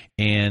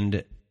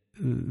 And,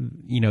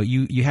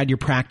 you had your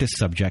practice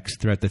subjects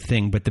throughout the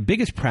thing, but the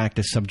biggest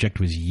practice subject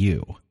was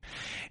you.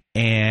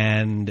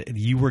 And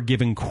you were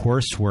given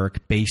coursework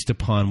based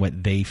upon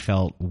what they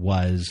felt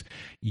was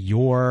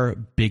your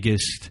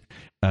biggest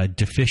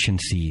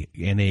deficiency.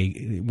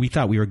 And we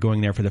thought we were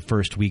going there for the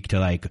first week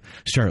to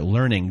start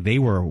learning. They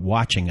were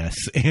watching us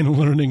and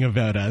learning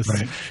about us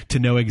right. to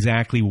know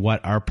exactly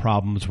what our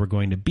problems were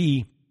going to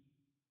be.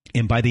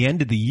 And by the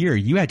end of the year,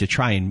 you had to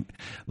try and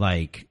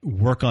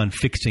work on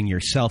fixing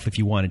yourself if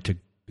you wanted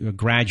to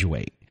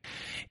graduate.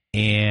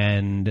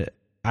 And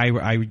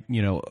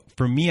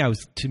for me,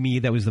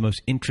 that was the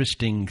most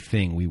interesting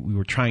thing. We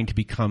were trying to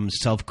become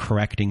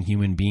self-correcting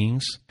human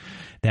beings.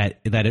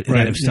 That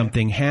if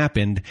something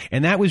happened,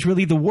 and that was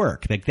really the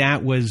work.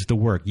 That was the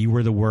work. You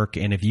were the work,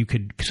 and if you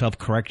could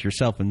self-correct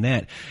yourself in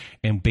that,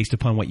 and based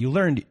upon what you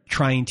learned,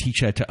 try and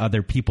teach that to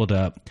other people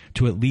to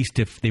at least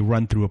if they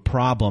run through a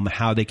problem,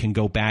 how they can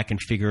go back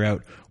and figure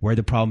out where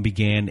the problem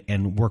began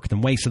and work them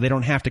away, so they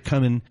don't have to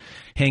come and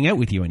hang out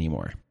with you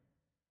anymore.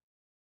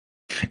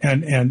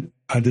 And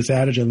this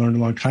adage I learned a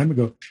long time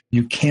ago: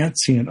 you can't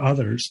see in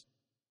others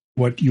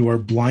what you are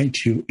blind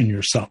to in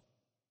yourself.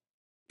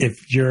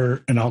 If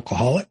you're an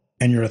alcoholic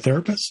and you're a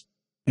therapist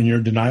and you're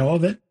in denial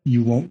of it,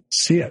 you won't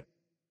see it.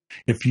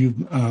 If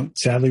you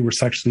sadly were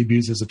sexually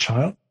abused as a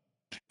child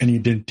and you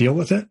didn't deal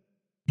with it,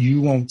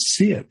 you won't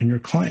see it in your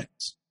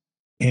clients.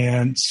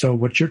 And so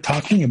what you're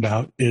talking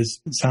about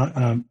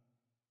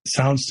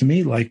sounds to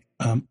me like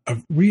a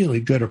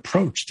really good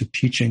approach to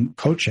teaching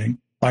coaching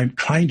by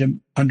trying to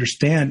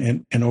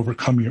understand and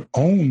overcome your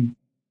own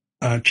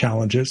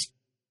challenges.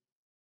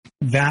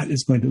 That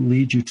is going to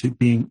lead you to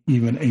being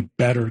even a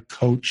better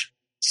coach,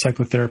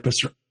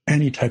 psychotherapist, or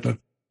any type of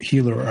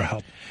healer or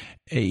help.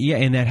 Yeah,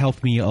 and that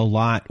helped me a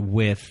lot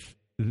with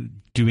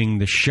doing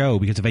the show,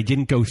 because if I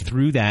didn't go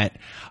through that,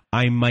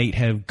 I might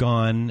have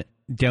gone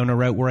down a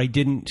route where I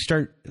didn't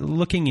start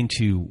looking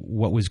into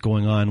what was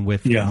going on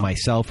with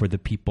myself or the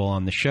people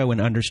on the show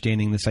and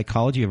understanding the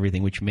psychology of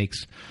everything, which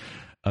makes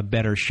a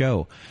better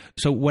show.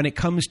 So when it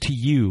comes to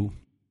you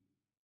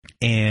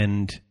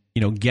and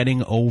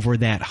getting over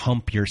that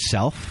hump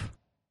yourself,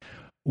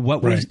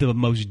 what was the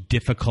most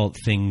difficult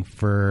thing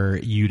for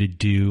you to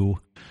do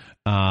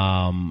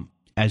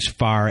as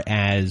far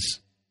as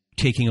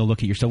taking a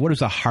look at yourself? What is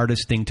the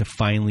hardest thing to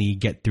finally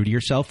get through to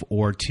yourself,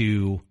 or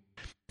to,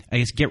 I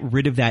guess, get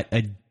rid of that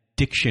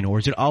addiction? Or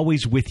is it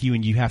always with you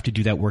and you have to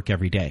do that work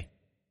every day?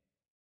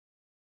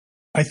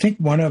 I think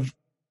one of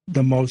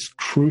the most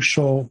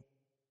crucial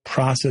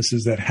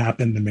processes that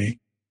happened to me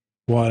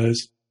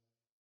was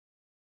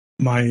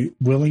my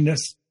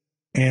willingness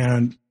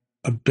and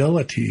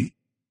ability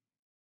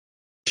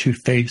to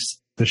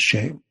face the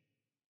shame.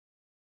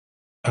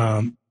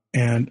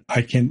 And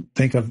I can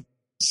think of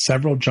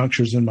several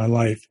junctures in my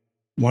life,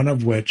 one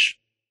of which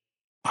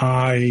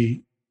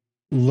I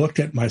looked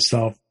at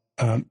myself,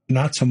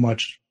 not so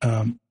much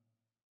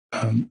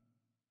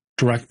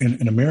direct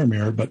in a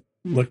mirror, but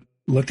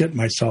looked at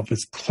myself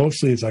as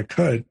closely as I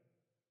could.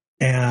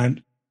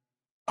 And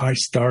I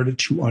started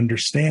to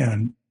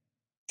understand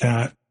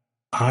that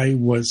I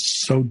was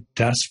so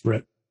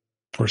desperate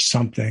for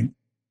something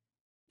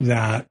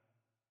that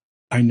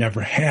I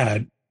never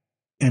had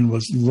and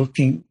was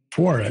looking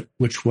for it,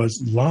 which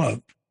was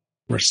love,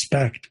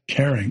 respect,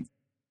 caring,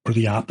 or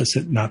the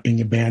opposite, not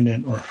being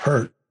abandoned or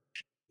hurt,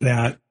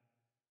 that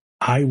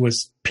I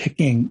was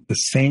picking the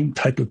same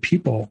type of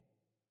people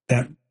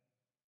that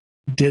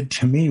did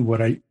to me what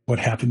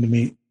happened to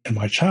me in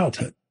my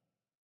childhood.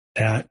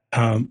 That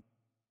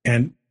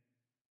and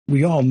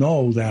we all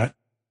know that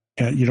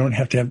you don't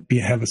have to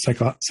have a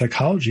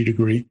psychology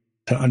degree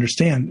to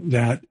understand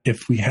that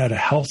if we had a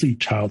healthy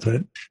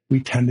childhood,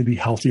 we tend to be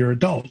healthier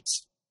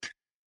adults.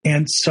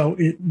 And so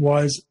it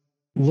was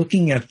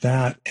looking at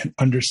that and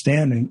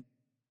understanding.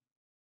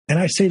 And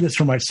I say this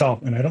for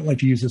myself, and I don't like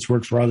to use this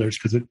word for others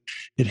because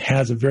it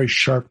has a very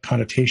sharp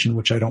connotation,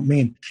 which I don't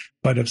mean,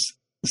 but of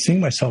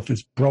seeing myself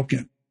as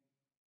broken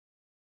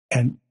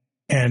and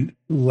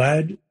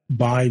led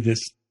by this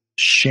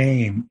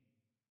shame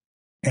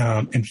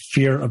and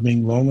fear of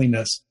being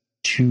loneliness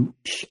to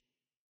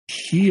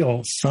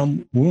heal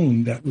some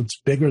wound that was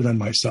bigger than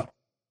myself.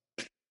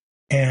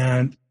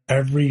 And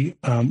every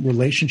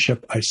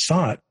relationship I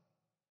sought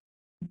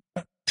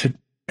to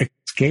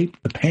escape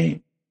the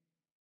pain.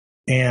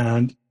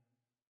 And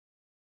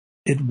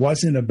it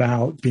wasn't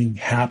about being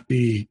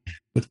happy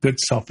with good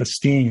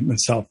self-esteem and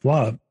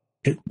self-love.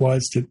 It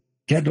was to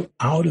get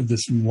out of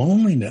this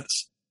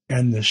loneliness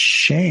and this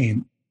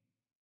shame.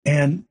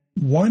 And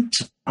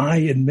once I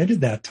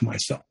admitted that to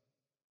myself,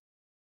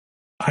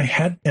 I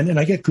had, and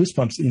I get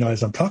goosebumps,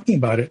 as I'm talking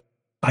about it,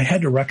 I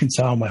had to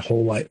reconcile my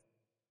whole life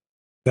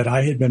that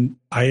I had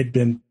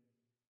been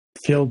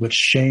filled with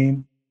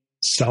shame,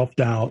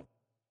 self-doubt,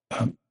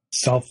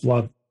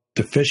 self-love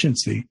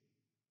deficiency.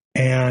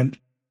 And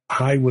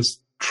I was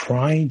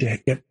trying to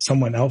get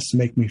someone else to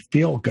make me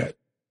feel good.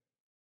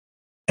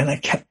 And I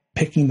kept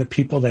picking the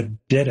people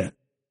that didn't.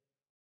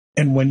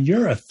 And when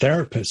you're a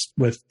therapist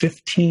with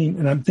 15,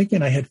 and I'm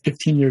thinking I had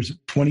 15 years,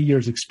 20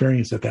 years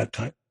experience at that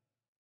time,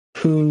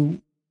 who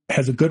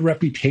has a good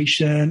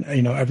reputation,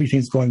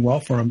 everything's going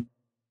well for him.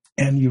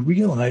 And you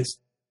realize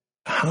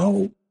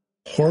how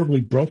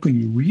horribly broken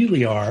you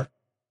really are.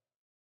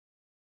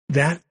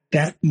 That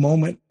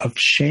moment of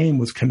shame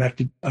was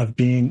connected of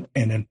being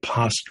an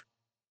imposter.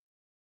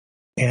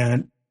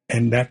 And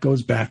that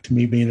goes back to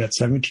me being that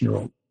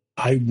 17-year-old.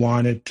 I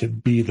wanted to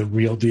be the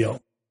real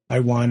deal. I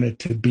wanted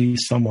to be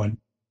someone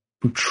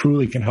who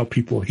truly can help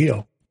people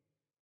heal.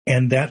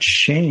 And that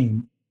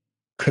shame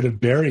could have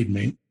buried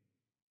me,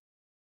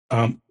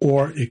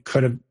 or it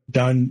could have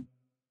done,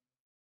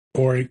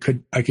 I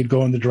could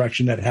go in the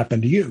direction that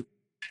happened to you,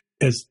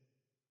 is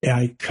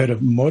I could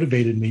have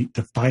motivated me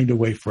to find a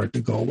way for it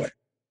to go away.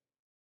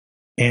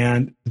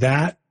 And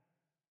that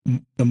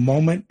the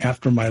moment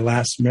after my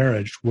last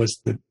marriage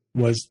was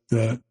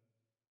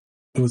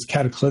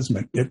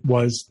cataclysmic. It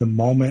was the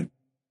moment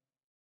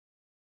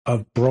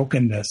of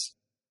brokenness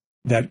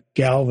that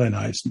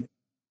galvanized me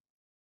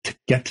to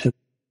get to.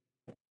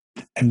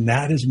 And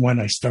that is when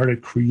I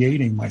started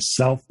creating my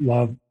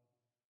self-love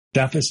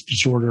deficit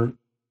disorder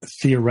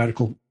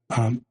theoretical.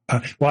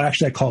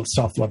 Actually, I call it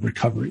self-love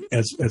recovery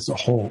as a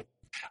whole.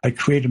 I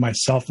created my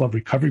self-love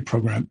recovery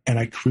program, and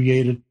I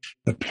created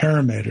the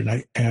pyramid,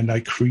 and I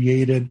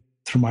created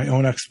through my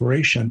own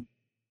exploration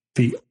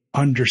the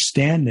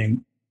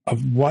understanding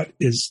of what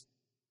is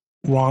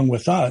wrong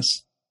with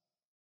us,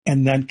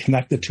 and then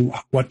connected to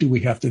what do we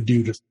have to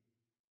do to.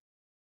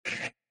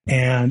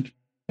 And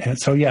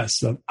so yes,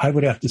 so I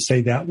would have to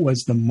say that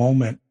was the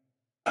moment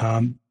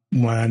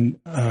when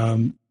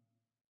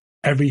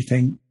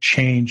everything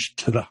changed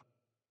to the.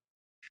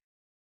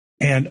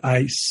 And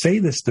I say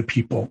this to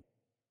people.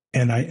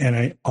 And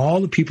I,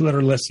 all the people that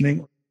are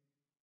listening,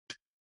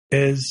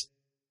 is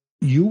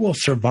you will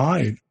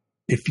survive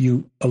if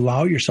you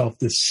allow yourself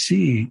to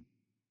see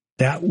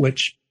that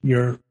which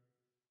you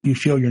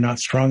feel you're not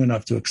strong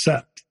enough to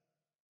accept.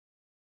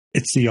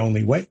 It's the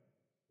only way,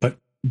 but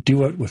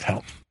do it with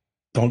help.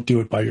 Don't do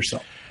it by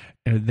yourself.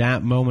 And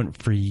that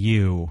moment for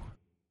you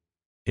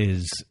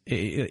is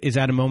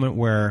that a moment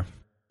where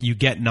you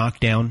get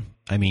knocked down?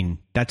 I mean,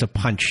 that's a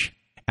punch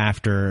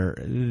after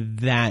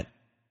that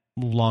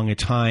long a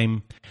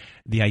time,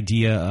 the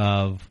idea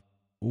of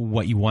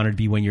what you wanted to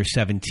be when you're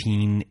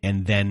 17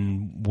 and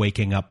then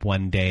waking up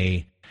one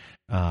day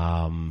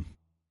and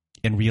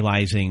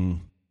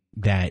realizing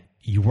that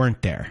you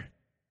weren't there.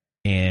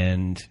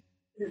 And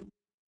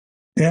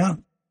yeah,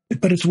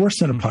 but it's worse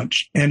than a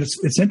punch. And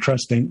it's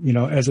interesting,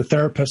 as a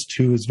therapist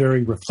who is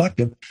very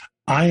reflective,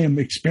 I am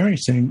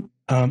experiencing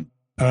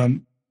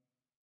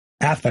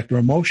affect or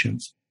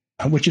emotions,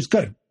 which is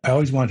good. I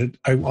always want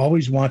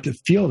to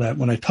feel that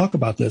when I talk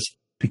about this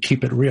to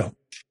keep it real.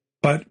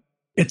 But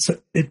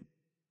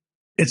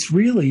it's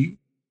really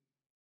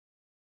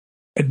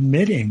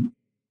admitting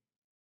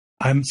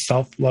I'm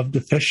self-love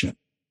deficient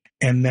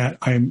and that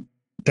I'm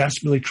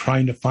desperately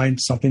trying to find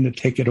something to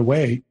take it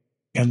away,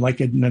 and like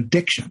an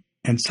addiction.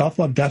 And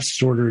self-love deficit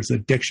disorder is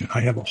addiction.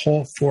 I have a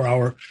whole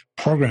 4-hour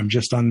program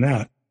just on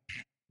that.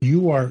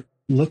 You are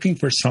looking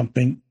for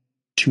something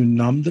to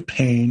numb the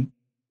pain,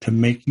 to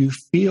make you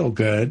feel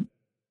good,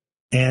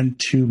 and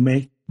to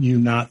make you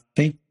not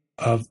think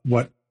of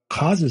what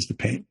causes the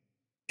pain.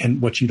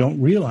 And what you don't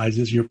realize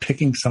is you're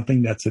picking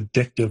something that's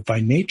addictive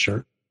by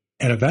nature,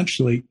 and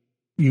eventually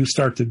you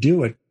start to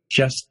do it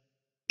just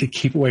to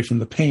keep away from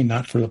the pain,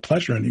 not for the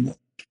pleasure anymore.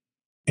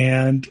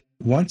 And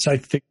once I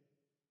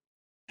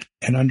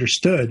and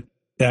understood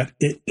that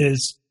it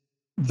is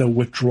the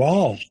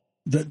withdrawal,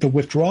 the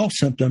withdrawal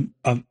symptom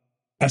of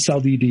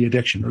SLDD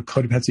addiction or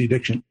codependency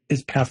addiction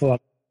is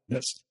pathological.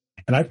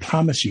 And I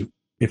promise you,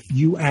 if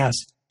you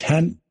ask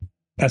 10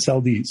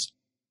 SLDs,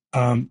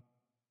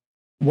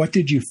 what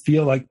did you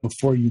feel like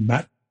before you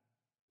met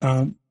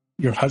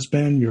your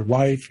husband, your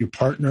wife, your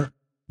partner,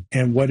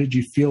 and what did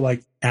you feel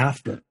like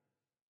after?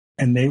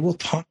 And they will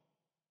talk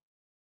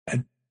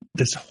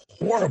this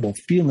horrible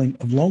feeling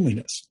of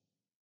loneliness.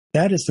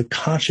 That is the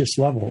conscious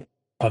level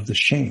of the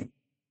shame.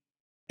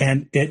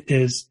 And it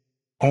is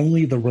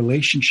only the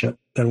relationship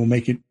that will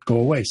make it go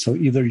away. So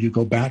either you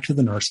go back to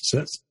the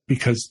narcissist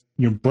because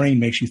your brain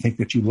makes you think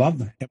that you love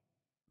them,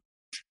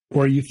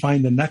 or you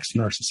find the next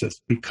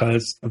narcissist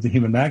because of the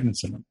human magnet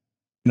syndrome.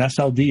 An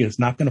SLD is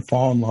not going to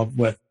fall in love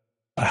with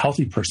a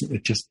healthy person.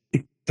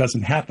 It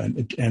doesn't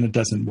happen, and it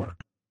doesn't work.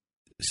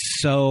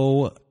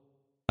 So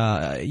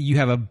you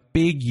have a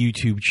big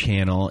YouTube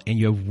channel, and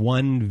you have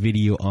one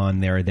video on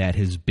there that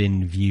has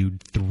been viewed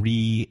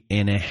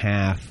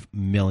 3.5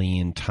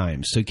 million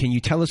times. So can you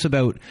tell us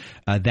about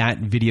that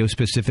video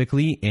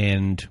specifically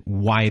and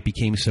why it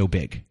became so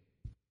big?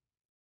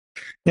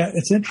 Yeah,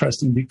 it's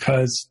interesting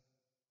because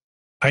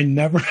I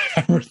never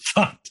ever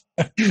thought,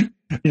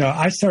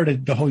 I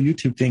started the whole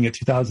YouTube thing in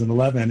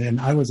 2011,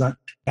 and I was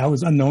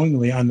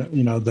unknowingly on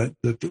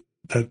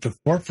the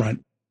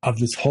forefront of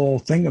this whole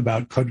thing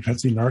about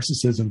codependency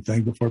narcissism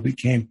thing before it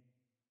became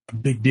a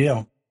big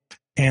deal.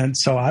 And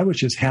so I was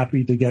just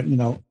happy to get,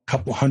 a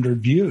couple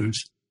hundred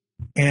views.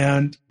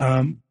 And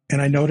I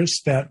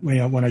noticed that,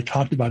 when I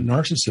talked about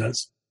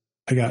narcissists,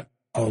 I got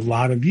a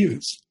lot of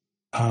views,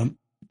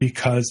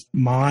 because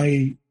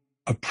my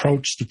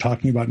approach to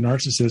talking about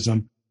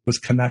narcissism was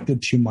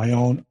connected to my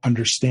own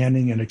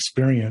understanding and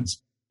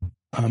experience,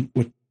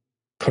 with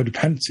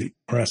codependency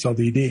or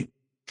SLDD.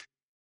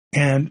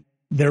 And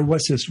there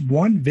was this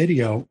one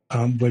video,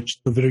 which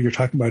the video you're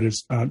talking about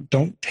is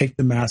Don't Take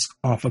the Mask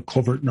Off a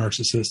Covert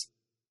Narcissist,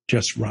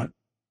 Just Run.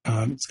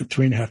 It's got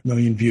 3.5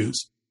 million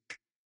views.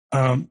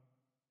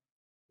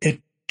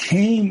 It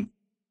came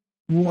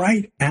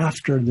right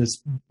after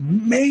this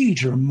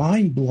major,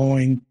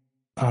 mind-blowing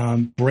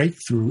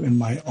breakthrough in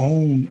my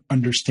own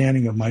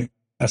understanding of my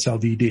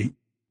SLDD.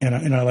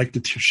 And I like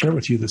to share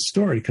with you this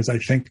story because I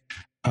think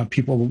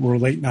people will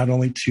relate not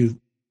only to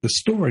the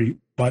story,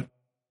 but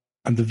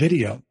on the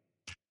video.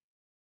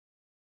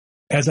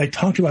 As I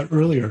talked about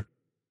earlier,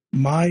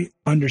 my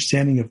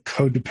understanding of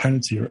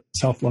codependency or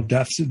self-love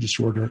deficit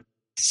disorder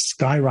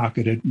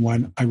skyrocketed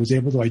when I was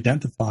able to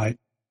identify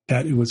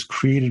that it was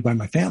created by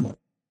my family.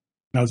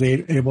 And I was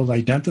able to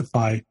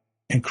identify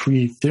and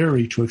create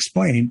theory to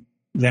explain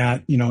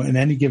that, in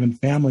any given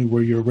family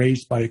where you're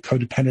raised by a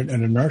codependent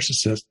and a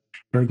narcissist,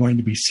 there are going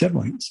to be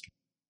siblings.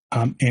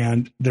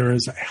 And there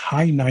is a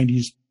high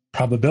 90%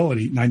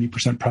 probability,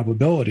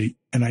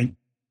 and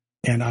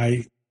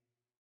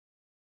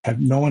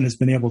no one has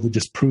been able to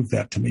disprove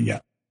that to me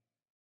yet.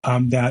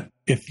 That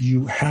if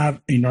you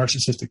have a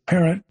narcissistic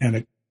parent and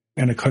a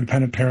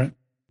codependent parent,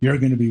 you're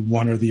going to be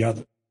one or the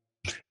other.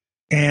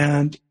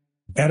 And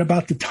at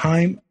about the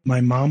time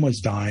my mom was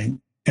dying,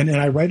 and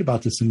I write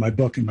about this in my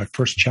book, in my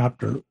first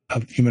chapter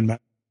of Human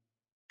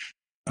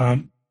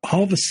Magnet,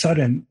 all of a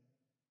sudden,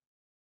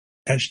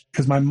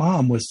 because my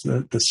mom was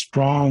the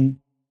strong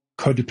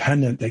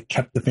codependent that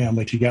kept the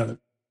family together,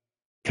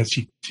 because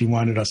she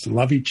wanted us to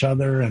love each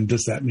other and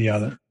this, that, and the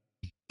other.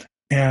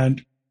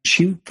 And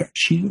she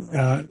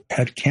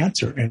had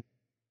cancer,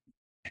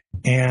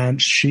 and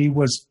she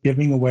was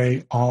giving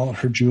away all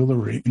her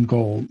jewelry and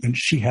gold, and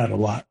she had a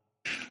lot.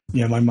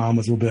 My mom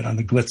was a little bit on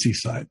the glitzy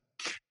side.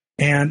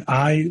 And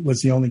I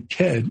was the only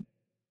kid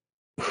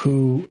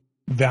who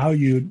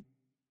valued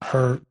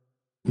her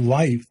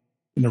life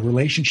in a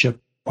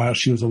relationship while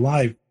she was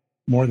alive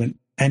more than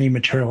any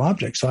material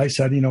object. So I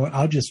said,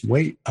 I'll just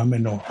wait. I'm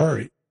in no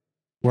hurry.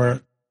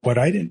 Where what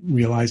I didn't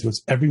realize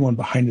was everyone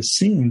behind the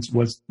scenes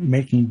was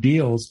making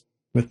deals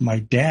with my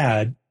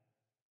dad,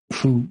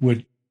 who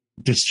would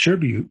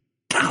distribute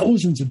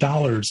thousands of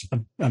dollars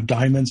of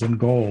diamonds and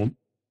gold.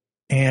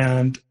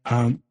 And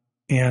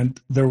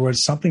there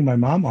was something my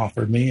mom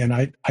offered me, and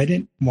I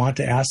didn't want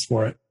to ask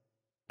for it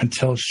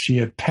until she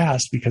had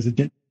passed, because it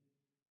didn't.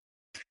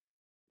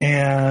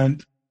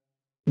 And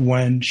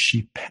when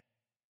she passed,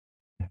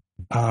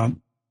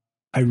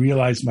 I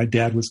realized my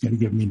dad was going to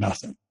give me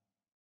nothing.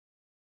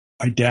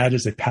 My dad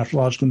is a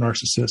pathological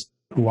narcissist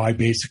who I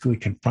basically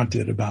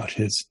confronted about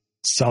his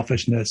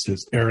selfishness,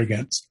 his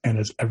arrogance. And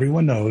as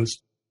everyone knows,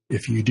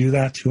 if you do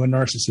that to a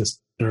narcissist,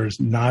 there is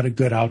not a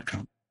good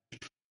outcome.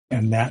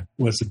 And that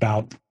was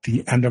about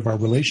the end of our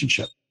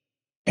relationship.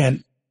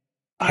 And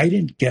I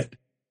didn't get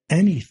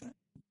anything.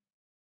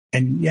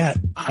 And yet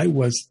I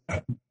was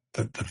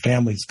the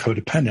family's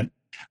codependent.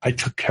 I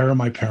took care of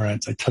my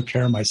parents. I took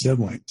care of my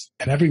siblings.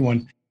 And every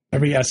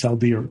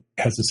SLD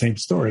has the same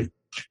story.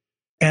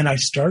 And I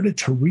started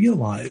to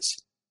realize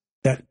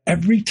that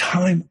every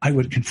time I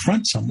would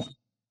confront someone,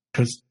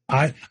 because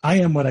I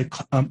am what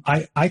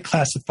I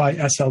classify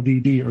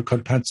SLDD or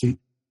codependency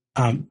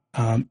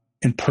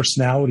and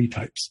personality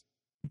types.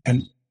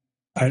 And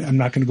I'm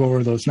not going to go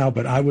over those now,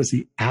 but I was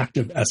the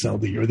active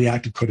SLD, or the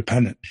active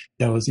codependent,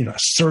 that was,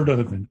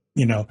 assertive and,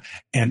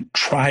 and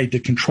tried to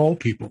control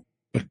people,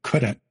 but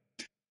couldn't.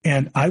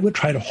 And I would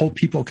try to hold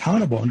people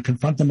accountable and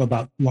confront them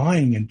about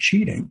lying and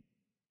cheating.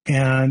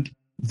 And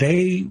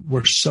they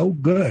were so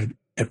good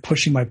at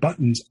pushing my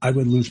buttons, I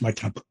would lose my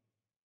temper.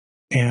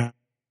 And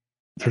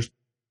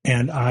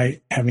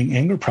I, having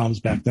anger problems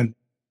back then,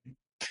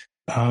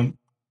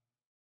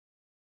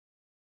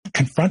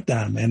 confront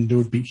them, and there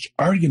would be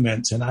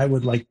arguments, and I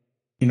would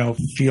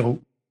feel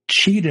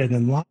cheated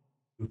and lied.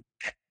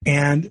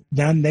 And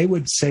then they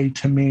would say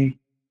to me,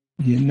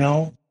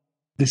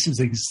 this is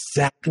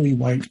exactly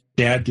why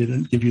Dad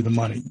didn't give you the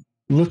money.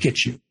 Look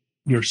at you.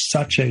 You're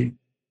such a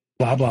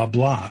blah, blah,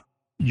 blah.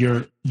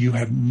 You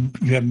have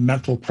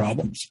mental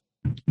problems.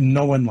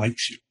 No one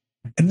likes you.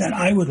 And then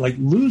I would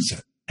lose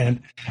it.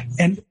 And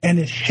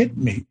it hit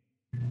me.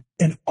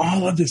 And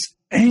all of this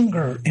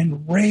anger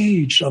and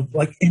rage of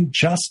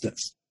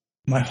injustice.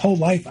 My whole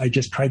life, I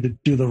just tried to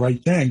do the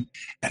right thing.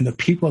 And the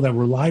people that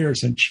were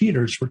liars and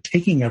cheaters were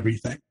taking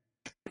everything.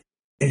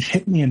 It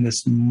hit me in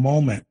this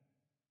moment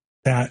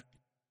that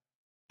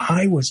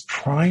I was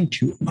trying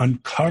to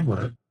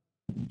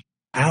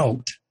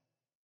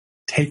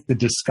take the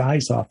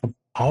disguise off of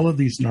all of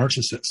these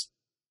narcissists.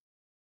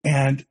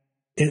 And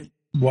it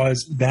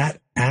was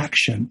that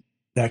action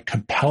that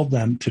compelled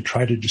them to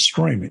try to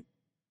destroy me.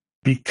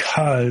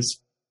 Because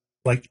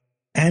like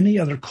any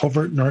other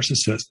covert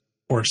narcissist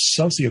or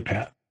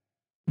sociopath,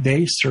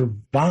 they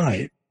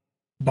survive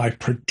by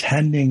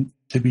pretending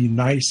to be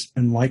nice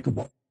and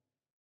likable.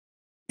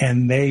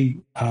 And they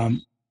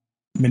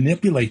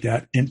manipulate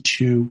that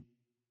into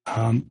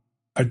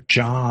a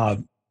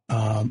job,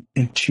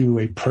 into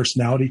a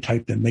personality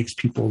type that makes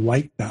people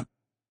like them.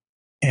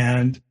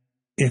 And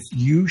if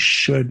you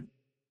should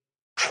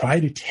try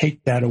to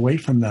take that away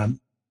from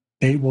them,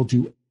 they will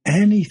do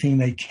anything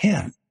they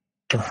can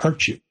to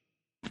hurt you.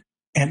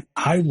 And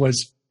I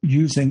was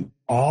using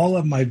all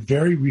of my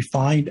very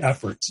refined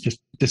efforts, just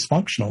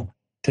dysfunctional,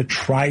 to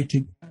try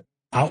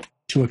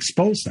to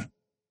expose them.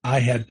 I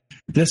had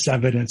this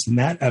evidence and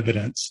that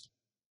evidence.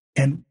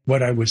 And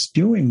what I was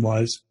doing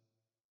was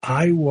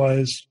I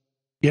was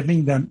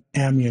giving them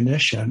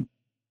ammunition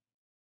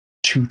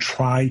to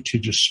try to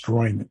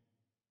destroy me.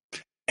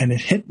 And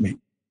it hit me.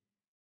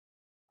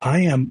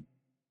 This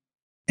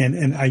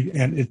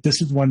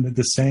is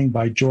the saying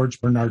by George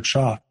Bernard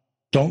Shaw,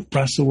 don't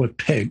wrestle with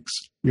pigs.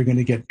 You're going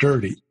to get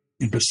dirty.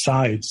 And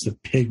besides, the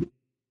pig.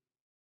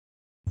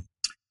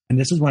 And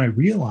this is when I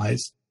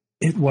realized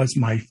it was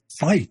my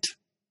fight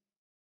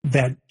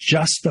that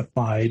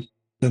justified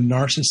the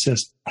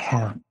narcissist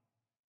harm.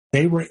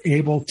 They were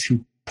able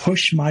to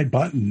push my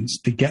buttons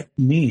to get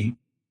me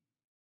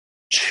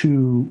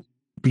to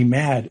be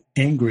mad,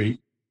 angry,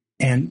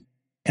 and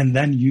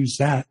then use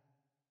that.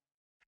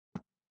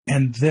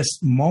 And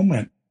this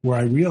moment where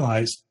I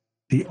realized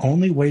the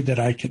only way that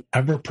I can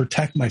ever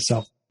protect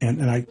myself,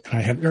 and I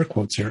have air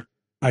quotes here,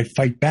 I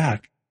fight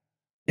back,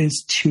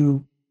 is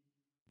to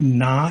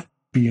not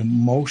be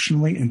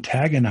emotionally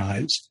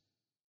antagonized,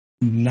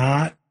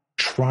 not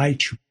try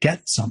to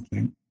get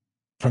something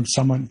from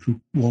someone who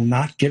will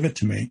not give it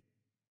to me,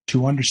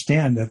 to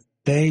understand that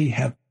they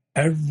have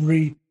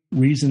every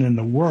reason in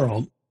the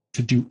world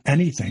to do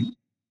anything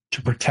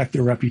to protect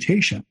their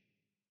reputation.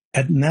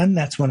 And then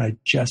that's when I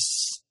just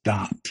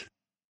stopped.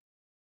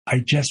 I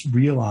just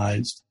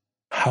realized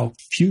how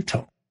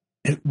futile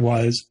it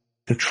was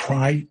to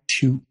try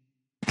to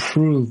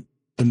prove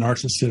the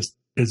narcissist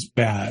is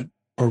bad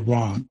or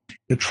wrong,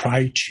 to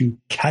try to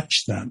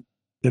catch them,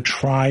 to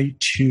try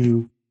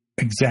to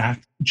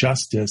exact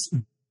justice,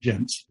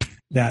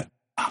 that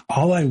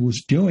all I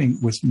was doing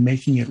was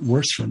making it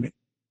worse for me.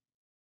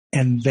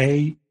 And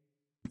they,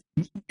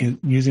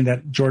 using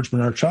that George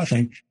Bernard Shaw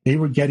thing, they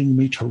were getting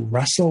me to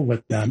wrestle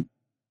with them.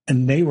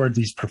 And they were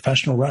these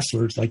professional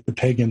wrestlers, like the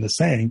pig in the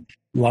saying,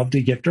 love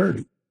to get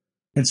dirty.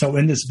 And so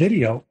in this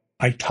video,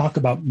 I talk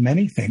about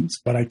many things,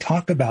 but I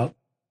talk about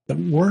the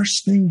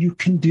worst thing you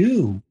can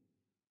do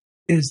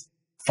is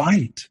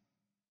fight.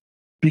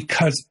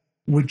 Because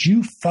would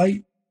you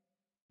fight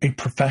a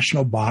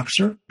professional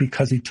boxer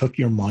because he took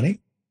your money?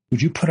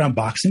 Would you put on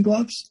boxing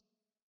gloves?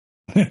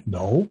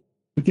 No,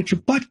 you'll get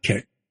your butt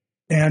kicked.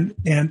 And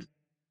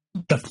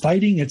the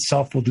fighting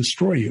itself will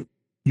destroy you.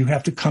 You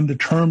have to come to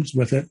terms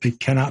with it. You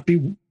cannot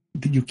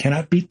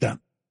beat them.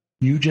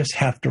 You just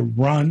have to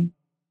run,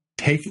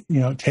 take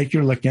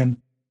your licking,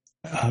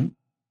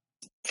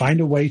 find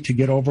a way to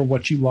get over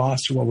what you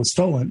lost or what was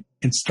stolen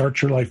and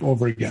start your life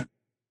over again.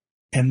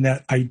 And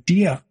that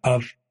idea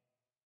of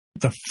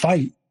the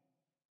fight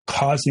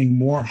causing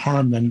more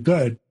harm than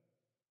good,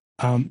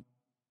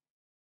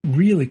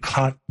 really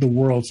caught the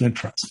world's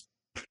interest.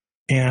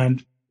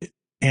 And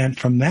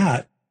from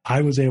that,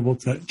 I was able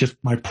to, just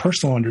my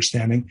personal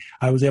understanding,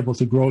 I was able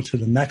to grow to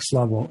the next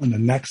level and the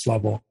next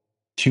level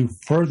to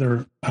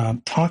further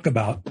talk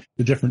about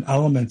the different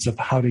elements of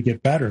how to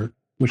get better,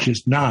 which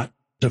is not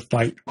to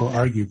fight or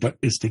argue, but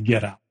is to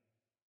get out.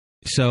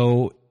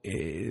 So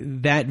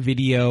that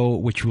video,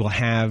 which we'll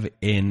have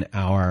in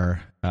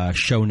our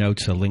show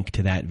notes, a link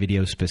to that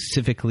video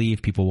specifically,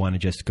 if people want to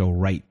just go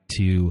right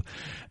to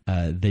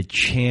the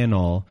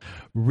channel,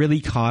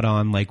 really caught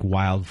on like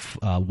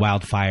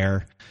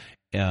wildfire.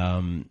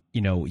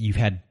 You've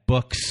had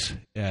books,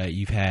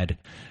 you've had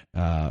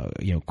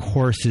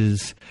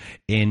courses,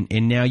 and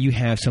now you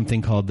have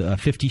something called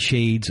 50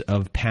 Shades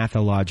of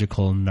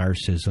Pathological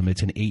Narcissism.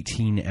 It's an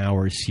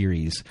 18-hour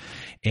series,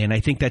 and I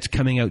think that's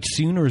coming out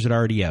soon, or is it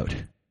already out?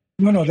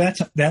 No,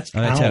 that's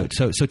out.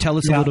 So tell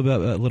us a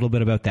little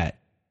bit about that.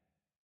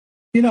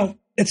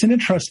 It's an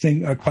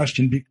interesting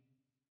question, because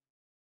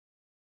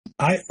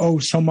I owe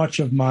so much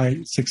of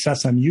my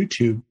success on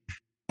YouTube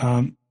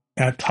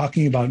at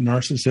talking about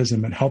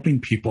narcissism and helping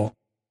people.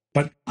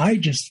 But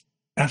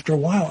after a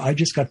while, I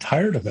just got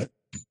tired of it,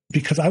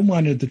 because I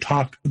wanted to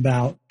talk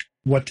about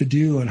what to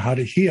do and how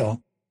to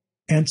heal.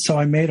 And so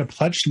I made a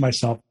pledge to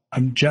myself.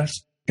 I'm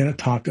just going to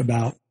talk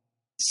about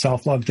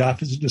self-love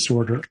deficit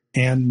disorder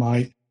and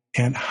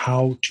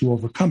how to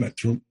overcome it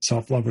through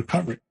self-love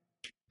recovery.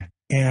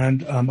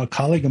 And a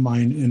colleague of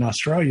mine in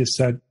Australia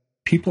said,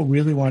 people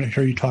really want to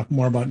hear you talk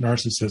more about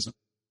narcissism.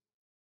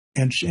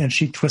 And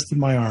she twisted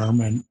my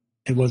arm, and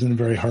it wasn't a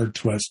very hard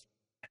twist.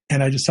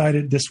 And I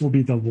decided this will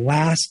be the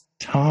last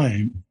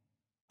time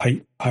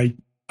I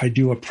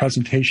do a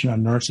presentation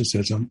on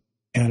narcissism,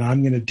 and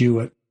I'm going to do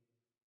it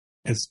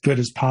as good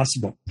as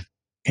possible.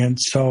 And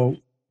so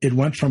it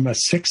went from a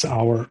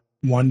 6-hour,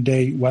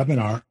 one-day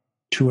webinar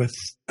to a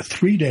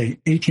 3-day,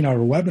 18-hour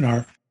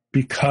webinar,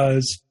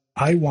 because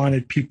I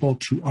wanted people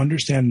to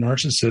understand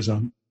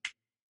narcissism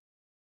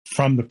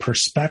from the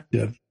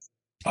perspective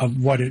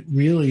of what it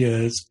really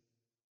is,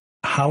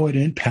 how it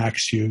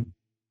impacts you,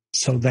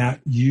 so that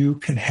you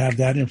can have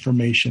that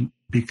information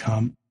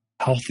become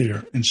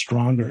healthier and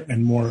stronger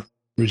and more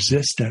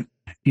resistant,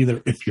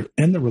 either if you're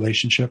in the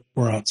relationship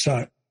or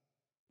outside.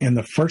 And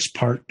the first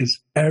part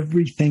is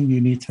everything you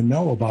need to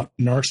know about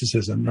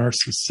narcissism,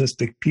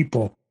 narcissistic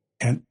people,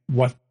 and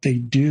what they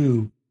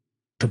do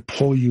to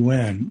pull you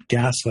in,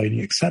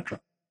 gaslighting, etc.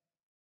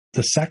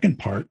 The second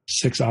part,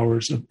 6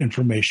 hours of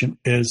information,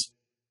 is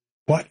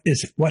what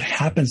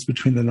happens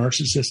between the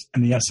narcissist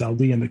and the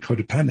SLD and the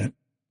codependent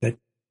that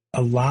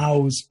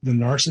allows the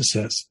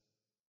narcissist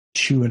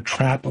to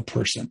entrap a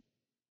person.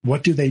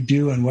 What do they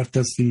do, and what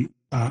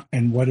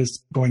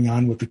is going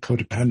on with the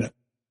codependent?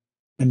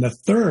 And the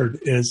third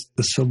is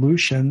the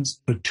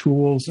solutions, the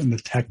tools, and the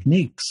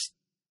techniques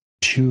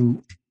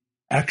to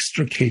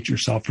extricate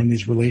yourself from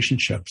these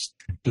relationships,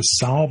 to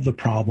solve the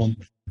problem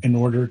in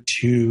order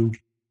to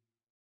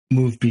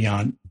move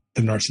beyond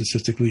the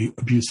narcissistically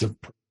abusive.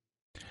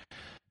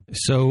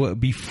 So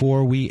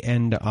before we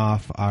end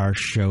off our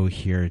show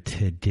here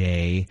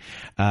today,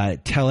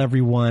 tell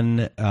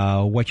everyone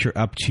what you're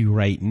up to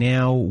right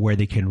now, where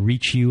they can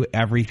reach you,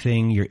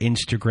 everything, your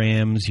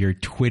Instagrams, your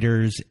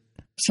Twitters.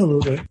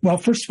 Absolutely. Well,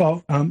 first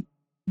of all,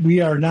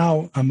 we are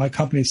now, my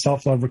company,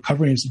 Self-Love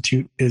Recovery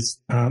Institute,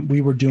 we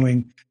were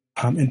doing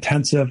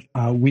intensive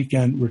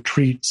weekend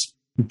retreats.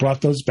 We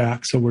brought those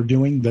back, so we're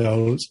doing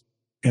those.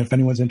 And if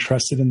anyone's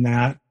interested in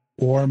that,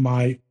 or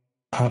my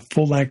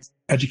full-length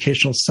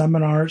educational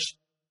seminars,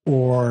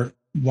 or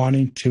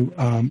wanting to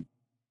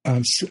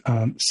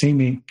see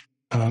me,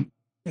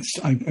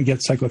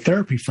 get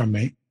psychotherapy from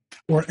me,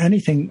 or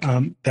anything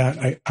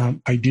that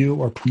I do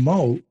or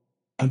promote,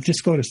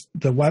 just go to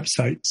the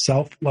website,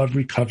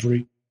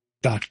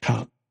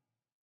 selfloverecovery.com.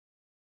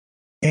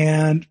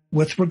 And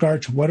with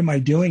regard to what am I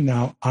doing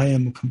now, I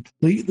am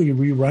completely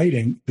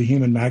rewriting the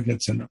Human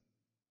Magnet Syndrome.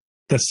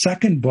 The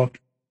second book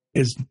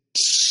is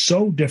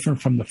so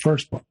different from the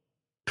first book,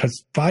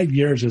 because 5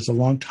 years is a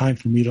long time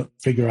for me to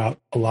figure out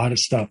a lot of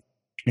stuff.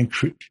 And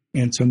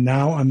so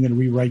now I'm going to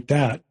rewrite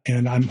that.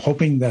 And I'm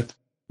hoping that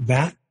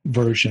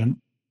version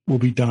will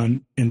be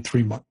done in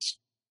 3 months.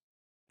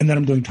 And then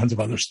I'm doing tons of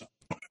other stuff.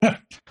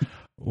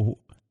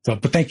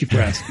 But thank you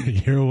for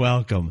asking. You're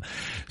welcome.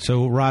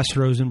 So Ross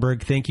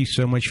Rosenberg, thank you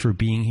so much for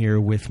being here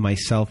with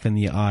myself and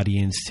the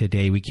audience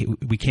today.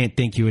 We can't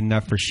thank you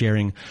enough for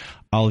sharing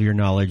all of your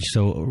knowledge.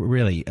 So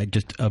really,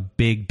 just a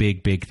big,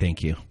 big, big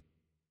thank you.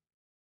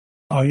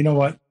 Oh, you know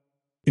what?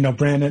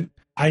 Brandon,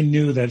 I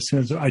knew that as soon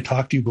as I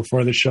talked to you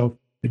before the show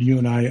that you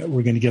and I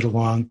were going to get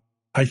along.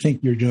 I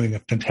think you're doing a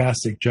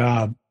fantastic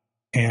job,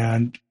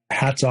 and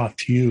hats off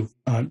to you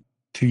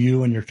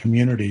and your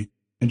community,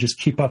 and just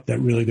keep up that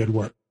really good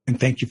work. And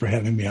thank you for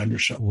having me on your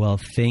show. Well,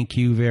 thank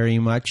you very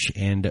much.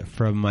 And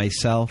from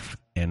myself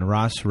and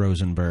Ross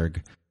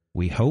Rosenberg,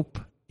 we hope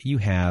you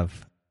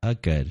have a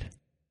good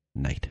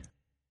night.